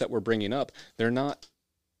names that we're bringing up, they're not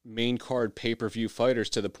main card pay-per-view fighters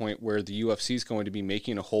to the point where the UFC is going to be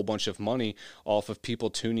making a whole bunch of money off of people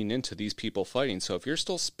tuning into these people fighting. So if you're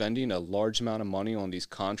still spending a large amount of money on these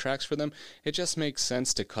contracts for them, it just makes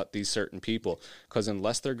sense to cut these certain people, because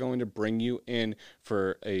unless they're going to bring you in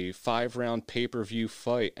for a 5-round pay-per-view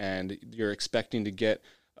fight and you're expecting to get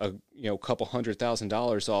a couple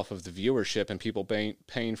 $100,000 off of the viewership and people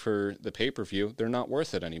paying for the pay-per-view, they're not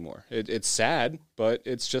worth it anymore. It's sad, but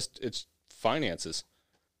it's finances.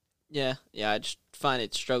 Yeah, I just find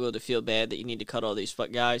it struggle to feel bad that you need to cut all these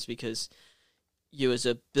guys because you as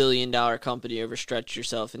a billion-dollar company overstretched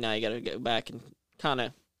yourself, and now you got to go back and kind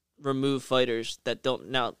of remove fighters that don't.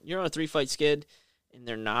 Now, you're on a 3-fight skid, and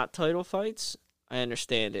they're not title fights. I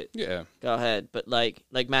understand it. Yeah. Go ahead. But like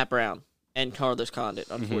Matt Brown and Carlos Condit,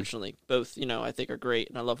 unfortunately, both, I think are great,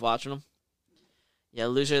 and I love watching them. Yeah,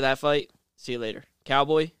 loser of that fight, see you later.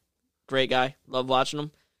 Cowboy, great guy, love watching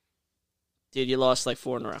him. Dude, you lost like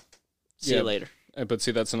 4 in a row. See you later. But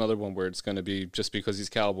see, that's another one where it's going to be just because he's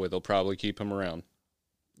Cowboy, they'll probably keep him around.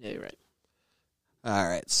 Yeah, you're right. All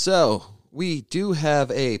right, so we do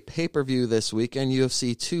have a pay-per-view this weekend,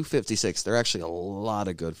 UFC 256. There are actually a lot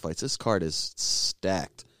of good fights. This card is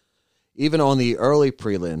stacked. Even on the early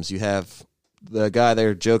prelims, you have the guy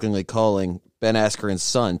they're jokingly calling Ben Askren's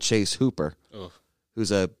son, Chase Hooper,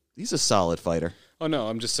 he's a solid fighter. Oh, no,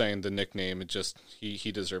 I'm just saying the nickname,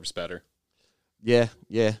 he deserves better. Yeah.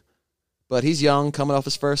 But he's young, coming off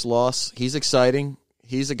his first loss. He's exciting.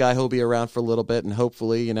 He's a guy who'll be around for a little bit, and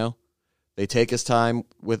hopefully, they take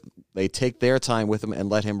their time with him and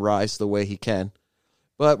let him rise the way he can.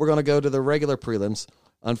 But we're going to go to the regular prelims.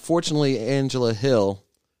 Unfortunately, Angela Hill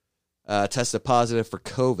tested positive for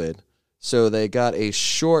COVID, so they got a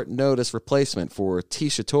short notice replacement for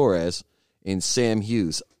Tisha Torres in Sam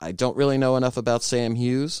Hughes. I don't really know enough about Sam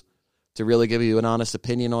Hughes to really give you an honest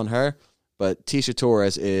opinion on her, but Tisha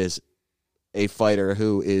Torres is a fighter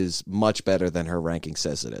who is much better than her ranking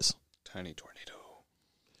says it is. Tiny tornado.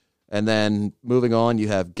 And then moving on, you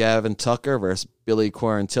have Gavin Tucker versus Billy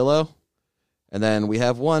Quarantillo. And then we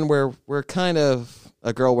have one where we're kind of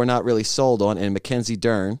a girl we're not really sold on, in Mackenzie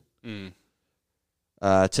Dern,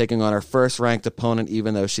 taking on her first-ranked opponent,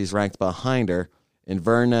 even though she's ranked behind her, in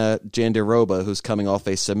Verna Jandiroba, who's coming off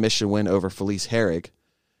a submission win over Felice Herrig.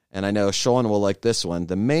 And I know Sean will like this one.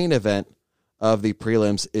 The main event of the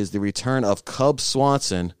prelims is the return of Cub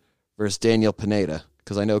Swanson versus Daniel Pineda,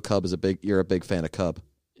 because I know you're a big fan of Cub.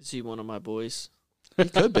 Is he one of my boys? He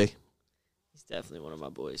could be. He's definitely one of my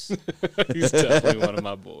boys. He's definitely one of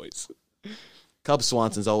my boys. Cub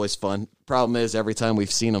Swanson's always fun. Problem is, every time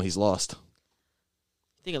we've seen him, he's lost.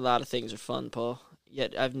 I think a lot of things are fun, Paul,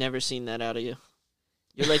 yet I've never seen that out of you.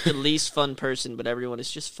 You're like the least fun person, but everyone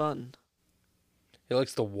is just fun. He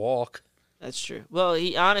likes to walk. That's true. Well,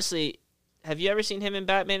 he honestly... Have you ever seen him and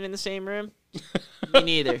Batman in the same room? Me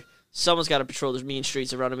neither. Someone's got to patrol the mean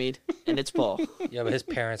streets of Runnymede, and it's Paul. Yeah, but his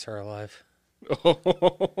parents are alive.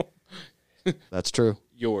 That's true.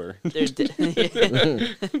 They're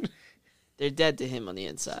dead to him on the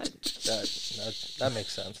inside. That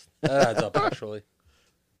makes sense. That adds up, actually.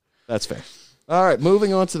 That's fair. All right,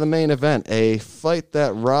 moving on to the main event, a fight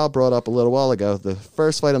that Rob brought up a little while ago. The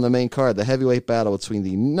first fight on the main card, the heavyweight battle between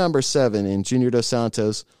the number 7 in Junior Dos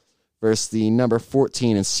Santos versus the number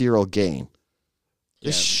 14 in Cyril Gane.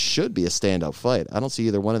 This should be a stand-up fight. I don't see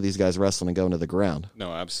either one of these guys wrestling and going to the ground.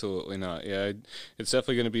 No, absolutely not. Yeah, it's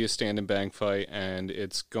definitely going to be a stand-and-bang fight, and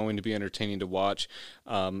it's going to be entertaining to watch.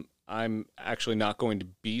 I'm actually not going to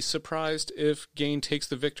be surprised if Gane takes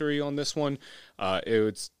the victory on this one.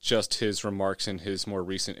 It's just his remarks in his more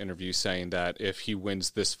recent interview saying that if he wins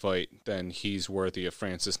this fight, then he's worthy of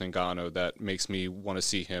Francis Ngannou. That makes me want to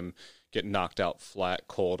see him get knocked out flat,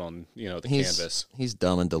 cold on the canvas. He's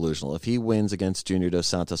dumb and delusional. If he wins against Junior Dos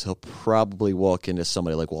Santos, he'll probably walk into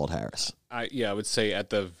somebody like Walt Harris. I would say at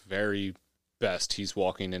the very best, he's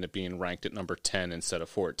walking in at being ranked at number 10 instead of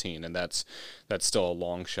 14, and that's still a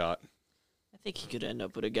long shot. I think he could end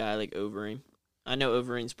up with a guy like Overeem. I know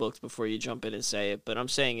Overeem's booked before you jump in and say it, but I'm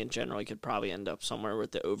saying in general he could probably end up somewhere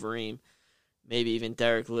with the Overeem, maybe even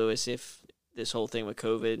Derek Lewis if this whole thing with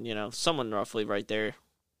COVID, someone roughly right there.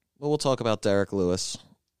 Well, we'll talk about Derek Lewis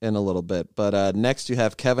in a little bit. But next you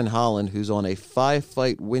have Kevin Holland, who's on a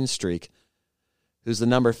 5-fight win streak, who's the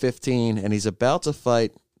number 15, and he's about to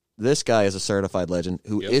fight. This guy is a certified legend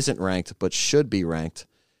who isn't ranked but should be ranked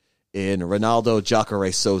in Ronaldo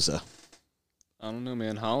Jacare Souza. I don't know,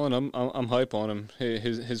 man. Holland, I'm hype on him.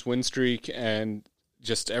 His win streak and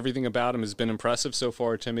just everything about him has been impressive so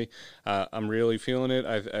far to me. I'm really feeling it.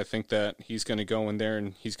 I think that he's going to go in there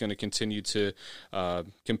and he's going to continue to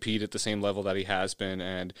compete at the same level that he has been.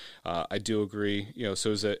 And I do agree,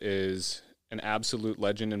 Souza is an absolute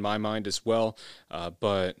legend in my mind as well.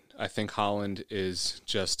 But I think Holland is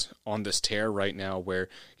just on this tear right now where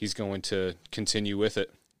he's going to continue with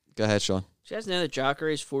it. Go ahead, Sean. Did you guys know that Jacare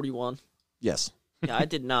is 41? Yes. Yeah, I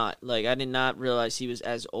did not. I did not realize he was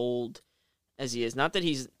as old as he is. Not that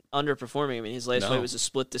he's underperforming. I mean, his last fight was a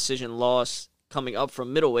split decision loss coming up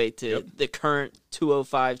from middleweight to the current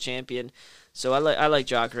 205 champion. So I like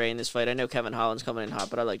Jacare in this fight. I know Kevin Holland's coming in hot,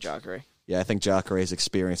 but I like Jacare. Yeah, I think Jacare's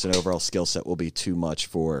experience and overall skill set will be too much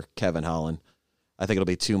for Kevin Holland. I think it'll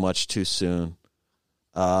be too much too soon.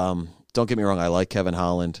 Don't get me wrong, I like Kevin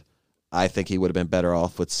Holland. I think he would have been better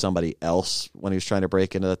off with somebody else when he was trying to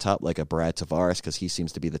break into the top, like a Brad Tavares, because he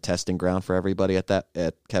seems to be the testing ground for everybody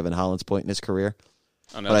at Kevin Holland's point in his career.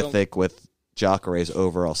 But I think with Jacare's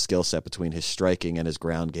overall skill set between his striking and his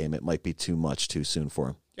ground game, it might be too much too soon for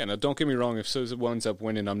him. Yeah, now don't get me wrong. If Souza ends up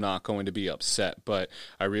winning, I'm not going to be upset. But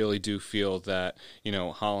I really do feel that,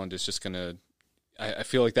 Holland is just going to... I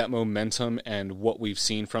feel like that momentum and what we've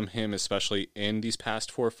seen from him, especially in these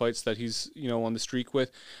past 4 fights that he's, on the streak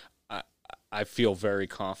with, I feel very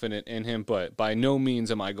confident in him, but by no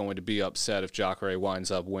means am I going to be upset if Jacare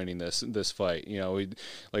winds up winning this fight.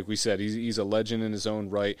 Like we said, he's a legend in his own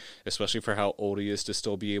right, especially for how old he is to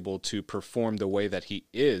still be able to perform the way that he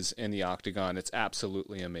is in the octagon. It's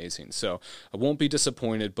absolutely amazing. So I won't be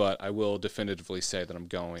disappointed, but I will definitively say that I'm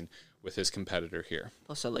going with his competitor here.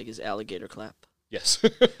 Plus, I like his alligator clap. Yes.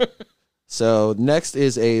 So next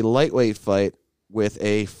is a lightweight fight with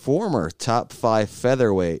a former top 5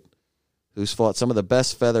 featherweight who's fought some of the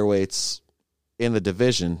best featherweights in the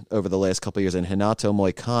division over the last couple of years, in Renato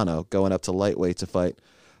Moicano, going up to lightweight to fight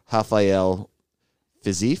Rafael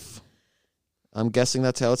Fiziev. I'm guessing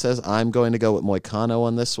that's how it says. I'm going to go with Moicano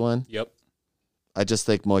on this one. Yep. I just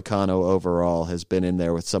think Moicano overall has been in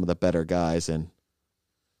there with some of the better guys. And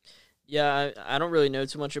yeah, I don't really know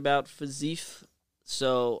too much about Fiziev,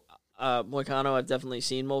 so Moicano I've definitely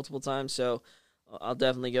seen multiple times, so I'll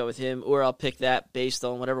definitely go with him, or I'll pick that based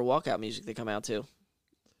on whatever walkout music they come out to.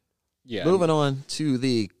 Yeah. Moving on to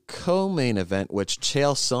the co-main event, which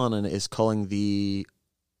Chael Sonnen is calling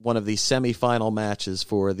one of the semifinal matches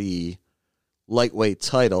for the lightweight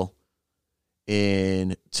title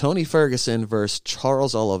in Tony Ferguson versus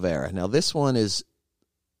Charles Oliveira. Now, this one is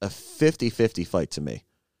a 50-50 fight to me.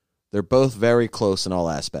 They're both very close in all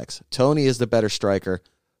aspects. Tony is the better striker,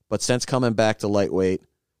 but since coming back to lightweight,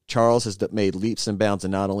 Charles has made leaps and bounds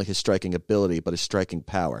in not only his striking ability, but his striking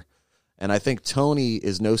power. And I think Tony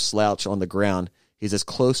is no slouch on the ground. He's as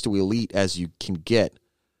close to elite as you can get.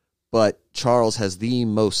 But Charles has the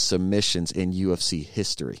most submissions in UFC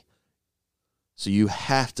history. So you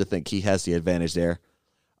have to think he has the advantage there.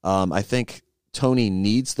 I think Tony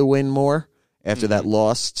needs the win more after that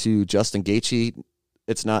loss to Justin Gaethje.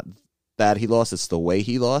 It's not that he lost, it's the way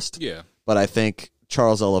he lost. Yeah. But I think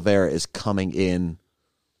Charles Oliveira is coming in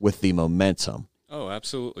with the momentum. Oh,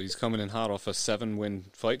 absolutely. He's coming in hot off a 7-win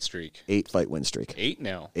fight streak. 8-fight win streak. 8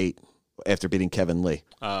 now. 8 after beating Kevin Lee.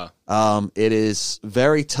 It is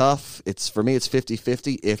very tough. For me, it's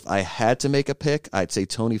 50-50. If I had to make a pick, I'd say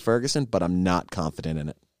Tony Ferguson, but I'm not confident in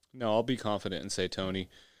it. No, I'll be confident and say Tony.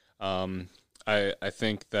 I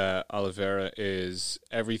think that Oliveira is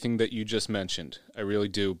everything that you just mentioned. I really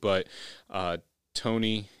do. But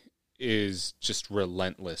Tony is just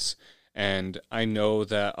relentless. And I know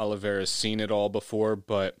that Oliveira's seen it all before,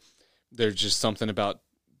 but there's just something about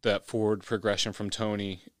that forward progression from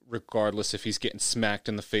Tony, regardless if he's getting smacked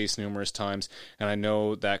in the face numerous times. And I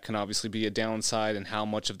know that can obviously be a downside, and how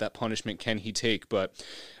much of that punishment can he take, but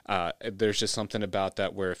there's just something about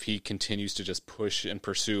that where if he continues to just push and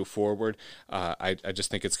pursue forward, I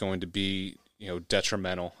just think it's going to be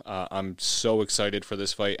detrimental. I'm so excited for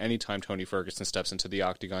this fight. Anytime Tony Ferguson steps into the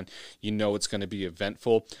octagon, it's going to be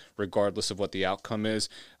eventful, regardless of what the outcome is.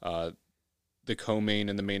 The co-main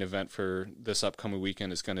and the main event for this upcoming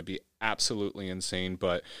weekend is going to be absolutely insane,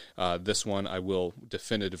 but this one I will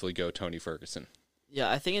definitively go Tony Ferguson.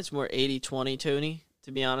 Yeah, I think it's more 80-20 Tony,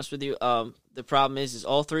 to be honest with you. The problem is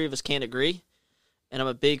all 3 of us can't agree, and I'm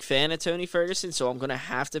a big fan of Tony Ferguson, so I'm going to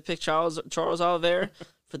have to pick Charles Oliveira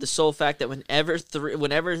for the sole fact that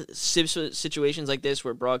whenever situations like this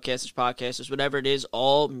where broadcasters, podcasters, whatever it is,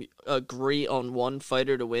 all agree on one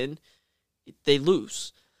fighter to win, they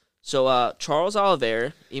lose. So Charles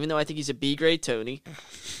Oliveira, even though I think he's a B-grade Tony,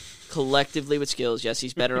 collectively with skills, yes,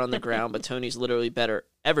 he's better on the ground, but Tony's literally better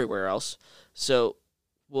everywhere else. So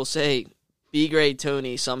we'll say B-grade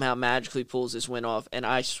Tony somehow magically pulls this win off, and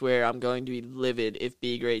I swear I'm going to be livid if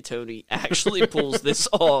B-grade Tony actually pulls this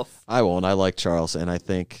off. I won't. I like Charles, and I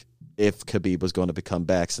think if Khabib was going to come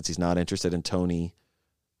back, since he's not interested in Tony,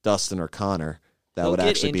 Dustin, or Conor, that would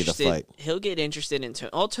actually be the fight. He'll get interested in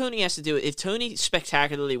Tony. All Tony has to do, if Tony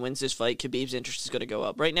spectacularly wins this fight, Khabib's interest is going to go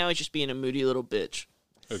up. Right now, he's just being a moody little bitch.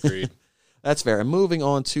 Agreed. That's fair. And moving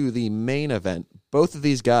on to the main event, both of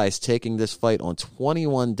these guys taking this fight on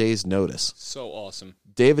 21 days' notice. So awesome.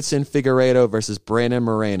 Davidson Figueiredo versus Brandon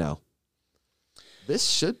Moreno. This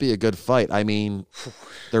should be a good fight. I mean,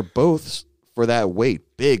 they're both, for that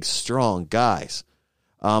weight, big, strong guys.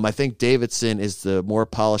 I think Davidson is the more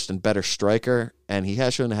polished and better striker, and he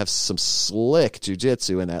has shown to have some slick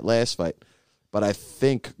jiu-jitsu in that last fight. But I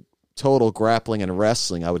think total grappling and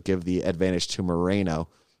wrestling, I would give the advantage to Moreno.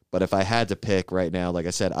 But if I had to pick right now, like I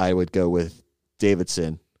said, I would go with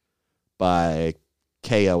Davidson by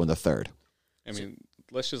KO in the third. I mean,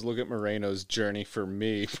 let's just look at Moreno's journey for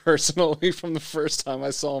me personally from the first time I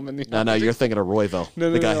saw him in the No, you're thinking of Royval,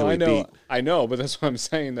 the guy who he beat. I know, but that's what I'm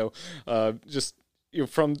saying, though. Because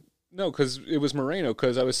it was Moreno,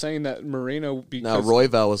 because I was saying that Moreno... No,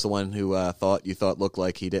 Royval was the one who you thought looked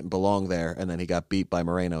like he didn't belong there, and then he got beat by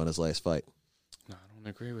Moreno in his last fight. No, I don't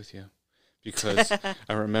agree with you. Because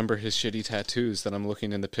I remember his shitty tattoos that I'm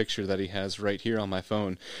looking in the picture that he has right here on my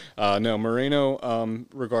phone. No, Moreno,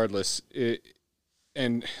 regardless,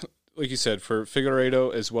 and like you said, for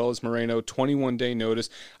Figueiredo as well as Moreno, 21-day notice.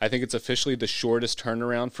 I think it's officially the shortest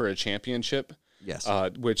turnaround for a championship. Yes.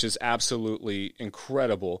 Which is absolutely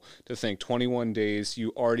incredible to think 21 days, you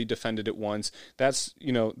already defended it once. That's,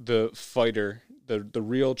 the fighter, the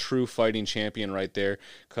real true fighting champion right there,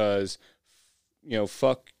 because,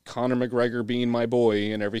 fuck Conor McGregor being my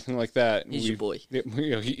boy and everything like that. He's your boy.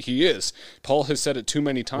 He is. Paul has said it too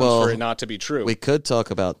many times for it not to be true. We could talk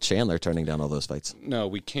about Chandler turning down all those fights. No,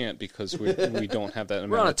 we can't because we don't have that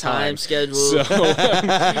amount of time. We're on a time schedule.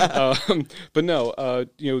 So, but no,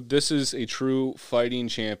 this is a true fighting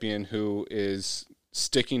champion who is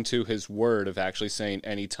sticking to his word of actually saying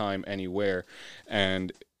anytime, anywhere,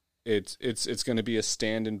 and it's going to be a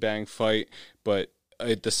stand and bang fight, but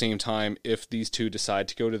at the same time, if these two decide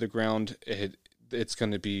to go to the ground, it's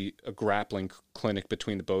going to be a grappling clinic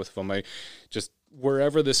between the both of them.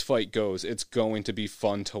 Wherever this fight goes, it's going to be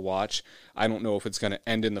fun to watch. I don't know if it's going to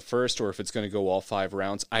end in the first or if it's going to go all 5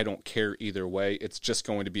 rounds. I don't care either way. It's just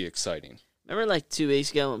going to be exciting. Remember 2 weeks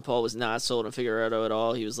ago when Paul was not sold on Figueiredo at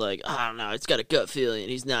all? He was like, I don't know, it's got a gut feeling.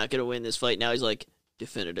 He's not going to win this fight. Now he's like,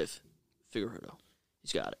 definitive. Figueiredo.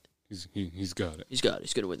 He's got it. He's got it. He's got it.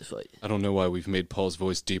 He's going to win the fight. I don't know why we've made Paul's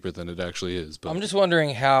voice deeper than it actually is. But I'm just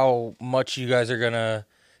wondering how much you guys are going to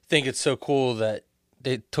think it's so cool that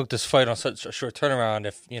they took this fight on such a short turnaround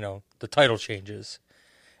if, the title changes.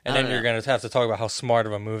 And then you're going to have to talk about how smart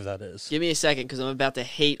of a move that is. Give me a second, because I'm about to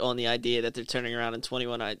hate on the idea that they're turning around in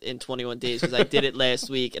 21 days, because I did it last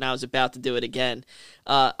week, and I was about to do it again.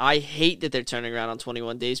 I hate that they're turning around on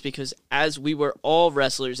 21 days, because as we were all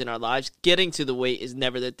wrestlers in our lives, getting to the weight is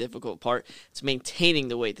never the difficult part. It's maintaining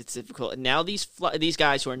the weight that's difficult. And now these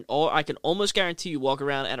guys who are I can almost guarantee you walk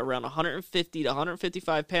around at around 150 to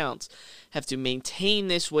 155 pounds, have to maintain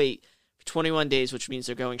this weight 21 days, which means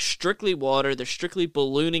they're going strictly water. They're strictly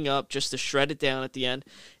ballooning up just to shred it down at the end.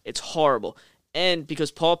 It's horrible. And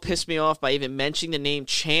because Paul pissed me off by even mentioning the name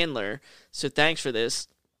Chandler, so thanks for this,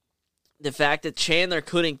 the fact that Chandler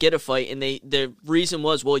couldn't get a fight, and the reason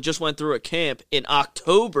was, well, he just went through a camp in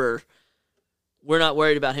October. We're not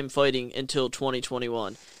worried about him fighting until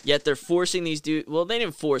 2021. Yet they're forcing these dudes. Well, they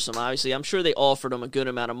didn't force him, obviously. I'm sure they offered him a good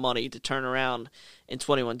amount of money to turn around in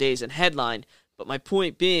 21 days and headline. But my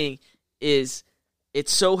point being is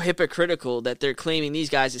it's so hypocritical that they're claiming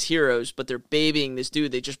these guys as heroes, but they're babying this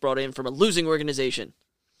dude they just brought in from a losing organization.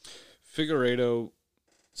 Figueiredo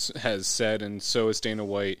has said, and so is Dana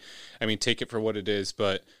White, I mean, take it for what it is,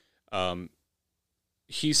 but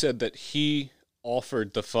he said that he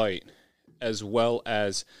offered the fight as well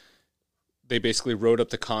as they basically wrote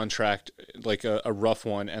up the contract, like a rough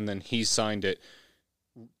one, and then he signed it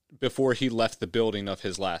before he left the building of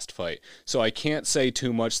his last fight. So I can't say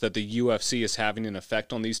too much that the UFC is having an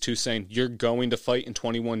effect on these two, saying, you're going to fight in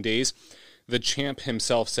 21 days. The champ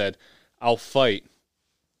himself said, I'll fight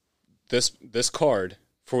this card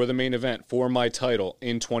for the main event for my title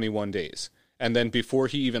in 21 days. And then before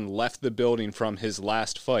he even left the building from his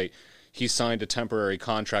last fight, he signed a temporary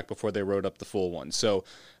contract before they wrote up the full one. So,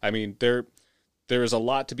 I mean, there is a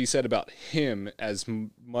lot to be said about him, as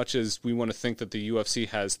much as we want to think that the UFC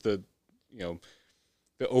has the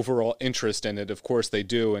the overall interest in it. Of course they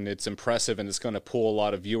do, and it's impressive, and it's going to pull a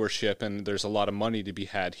lot of viewership, and there's a lot of money to be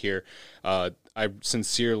had here. I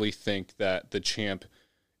sincerely think that the champ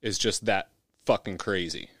is just that fucking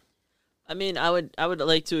crazy. I mean, I would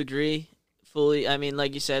like to agree fully. I mean,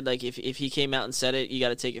 like you said, like if he came out and said it, you got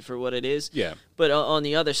to take it for what it is. Yeah. But on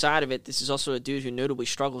the other side of it, this is also a dude who notably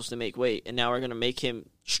struggles to make weight, and now we're going to make him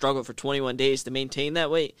struggle for 21 days to maintain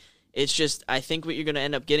that weight. It's just, I think what you're going to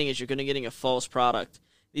end up getting is you're going to getting a false product.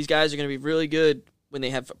 These guys are going to be really good when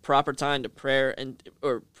they have proper time to prayer.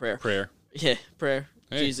 Yeah, prayer.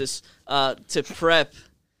 Hey. Jesus. To prep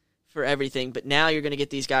for everything. But now you're going to get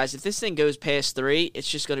these guys. If this thing goes past 3, it's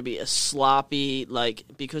just going to be a sloppy,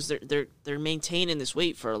 because they're maintaining this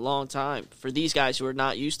weight for a long time. For these guys who are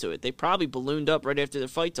not used to it, they probably ballooned up right after their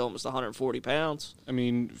fight to almost 140 pounds. I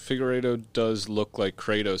mean, Figueiredo does look like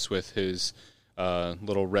Kratos with his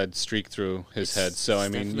little red streak through his head. So I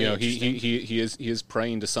mean, he is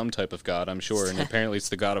praying to some type of god, I'm sure, and apparently it's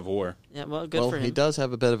the god of war. Yeah, well, good for him. He does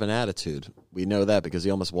have a bit of an attitude. We know that because he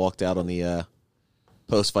almost walked out on the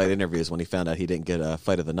post-fight interviews when he found out he didn't get a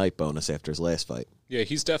fight of the night bonus after his last fight. Yeah,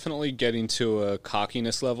 he's definitely getting to a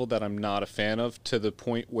cockiness level that I'm not a fan of, to the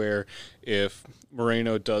point where if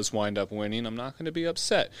Moreno does wind up winning, I'm not going to be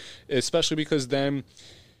upset, especially because then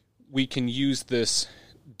we can use this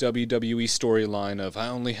WWE storyline of I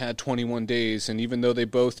only had 21 days, and even though they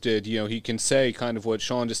both did, he can say kind of what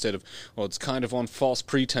Sean just did of, well, it's kind of on false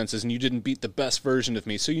pretenses and you didn't beat the best version of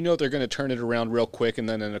me. So they're going to turn it around real quick, and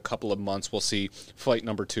then in a couple of months we'll see fight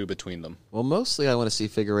number 2 between them. Well, mostly I want to see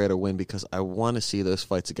Figueiredo win because I want to see those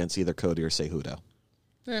fights against either Cody or Cejudo.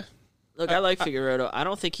 Yeah. Look, I like Figueiredo. I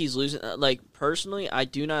don't think he's losing. Personally, I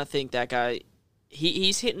do not think that guy,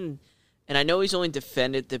 he's hitting. And I know he's only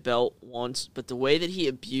defended the belt once, but the way that he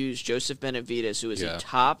abused Joseph Benavidez, who is a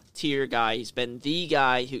top-tier guy, he's been the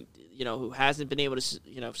guy who hasn't been able to,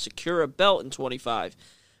 secure a belt in 25,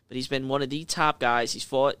 but he's been one of the top guys. He's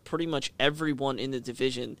fought pretty much everyone in the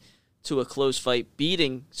division to a close fight,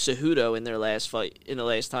 beating Cejudo in their last fight, in the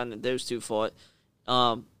last time that those two fought.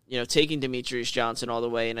 Taking Demetrius Johnson all the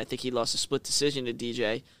way, and I think he lost a split decision to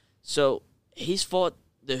DJ. So he's fought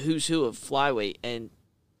the who's who of flyweight, and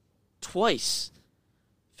twice,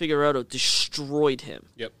 Figueiredo destroyed him.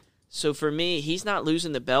 Yep. So for me, he's not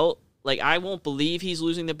losing the belt. I won't believe he's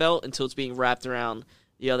losing the belt until it's being wrapped around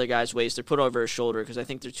the other guy's waist. They're put over his shoulder because I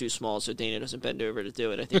think they're too small, so Dana doesn't bend over to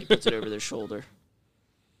do it. I think he puts it over their shoulder.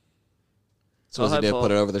 So he did put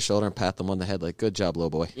it over their shoulder and pat them on the head like, good job, low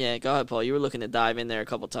boy. Yeah, go ahead, Paul. You were looking to dive in there a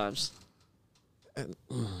couple times.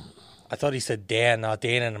 I thought he said Dan, not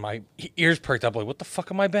Dana, and my ears perked up like, what the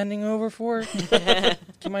fuck am I bending over for?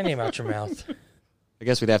 Get my name out your mouth. I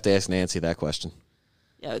guess we'd have to ask Nancy that question.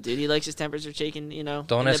 Yeah, dude, he likes his temperature shaking,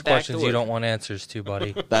 Don't ask questions you don't want answers to,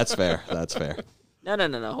 buddy. That's fair. That's fair.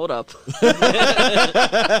 No. Hold up.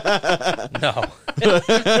 No.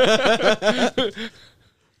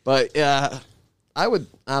 But, I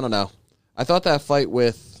don't know. I thought that fight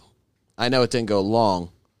I know it didn't go long,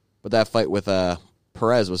 but that fight with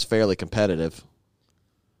Perez was fairly competitive.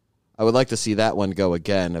 I would like to see that one go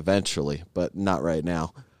again eventually, but not right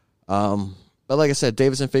now. But like I said,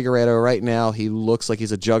 Deiveson Figueiredo right now, he looks like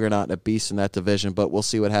he's a juggernaut and a beast in that division, but we'll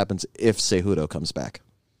see what happens if Cejudo comes back.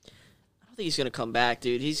 I don't think he's going to come back,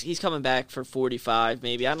 dude. He's coming back for 45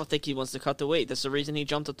 maybe. I don't think he wants to cut the weight. That's the reason he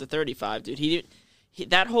jumped up to 35, dude.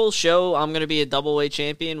 That whole show, I'm going to be a double-weight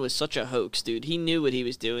champion, was such a hoax, dude. He knew what he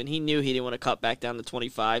was doing. He knew he didn't want to cut back down to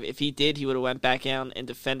 25. If he did, he would have went back down and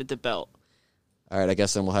defended the belt. All right, I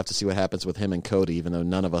guess then we'll have to see what happens with him and Cody, even though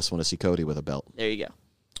none of us want to see Cody with a belt. There you go.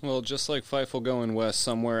 Well, just like Fightful Going West,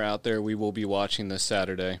 somewhere out there we will be watching this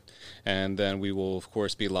Saturday, and then we will, of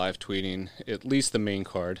course, be live tweeting at least the main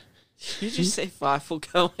card. Did you just say Fightful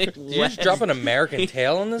Going West? Did you just drop an American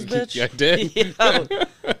tail on this bitch? Yeah, I did. Yo.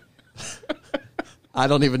 I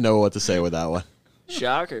don't even know what to say with that one.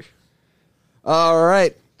 Shocker. All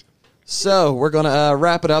right. So we're going to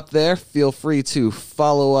wrap it up there. Feel free to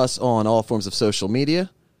follow us on all forms of social media.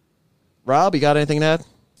 Rob, you got anything to add?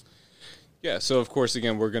 Yeah, so of course,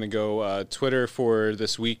 again, we're going to go Twitter for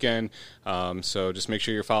this weekend. So just make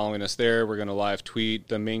sure you're following us there. We're going to live tweet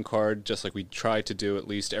the main card, just like we try to do at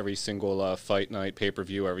least every single fight night,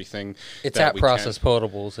 pay-per-view, everything. It's at Process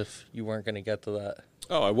Potables if you weren't going to get to that.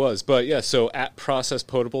 Oh, I was. But, yeah, so at Process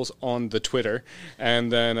Potables on the Twitter.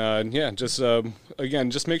 And then, again,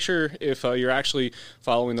 just make sure if you're actually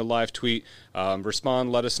following the live tweet,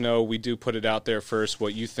 respond, let us know. We do put it out there first,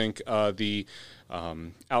 what you think the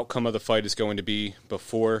outcome of the fight is going to be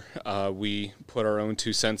before we put our own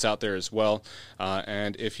 2 cents out there as well.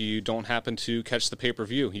 And if you don't happen to catch the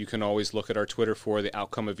pay-per-view, you can always look at our Twitter for the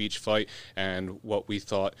outcome of each fight and what we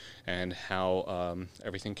thought and how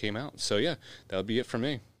everything came out. So, yeah, that would be it for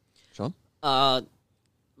me. Sean?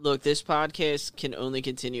 Look, this podcast can only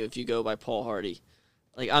continue if you go by Paul Hardy.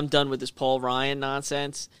 Like, I'm done with this Paul Ryan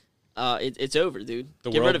nonsense. It's over, dude. The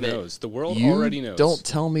Get world rid of knows. it. The world You already knows. don't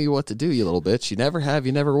tell me what to do, you little bitch. You never have,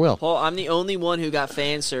 you never will. Paul, I'm the only one who got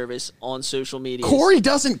fan service on social media. Corey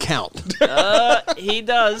doesn't count. He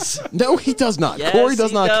does. No, he does not. Yes, Corey does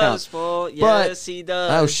he not does, count. Paul. But- Yes, he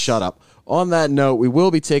does. Oh, shut up. On that note, we will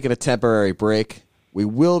be taking a temporary break. We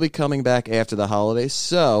will be coming back after the holidays.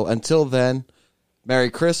 So, until then, Merry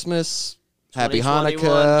Christmas, Happy 2021,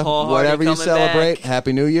 Hanukkah, Paul Hardy whatever you coming celebrate. back.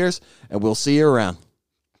 Happy New Year's, and we'll see you around.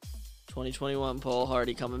 2021, Paul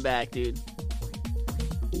Hardy coming back, dude.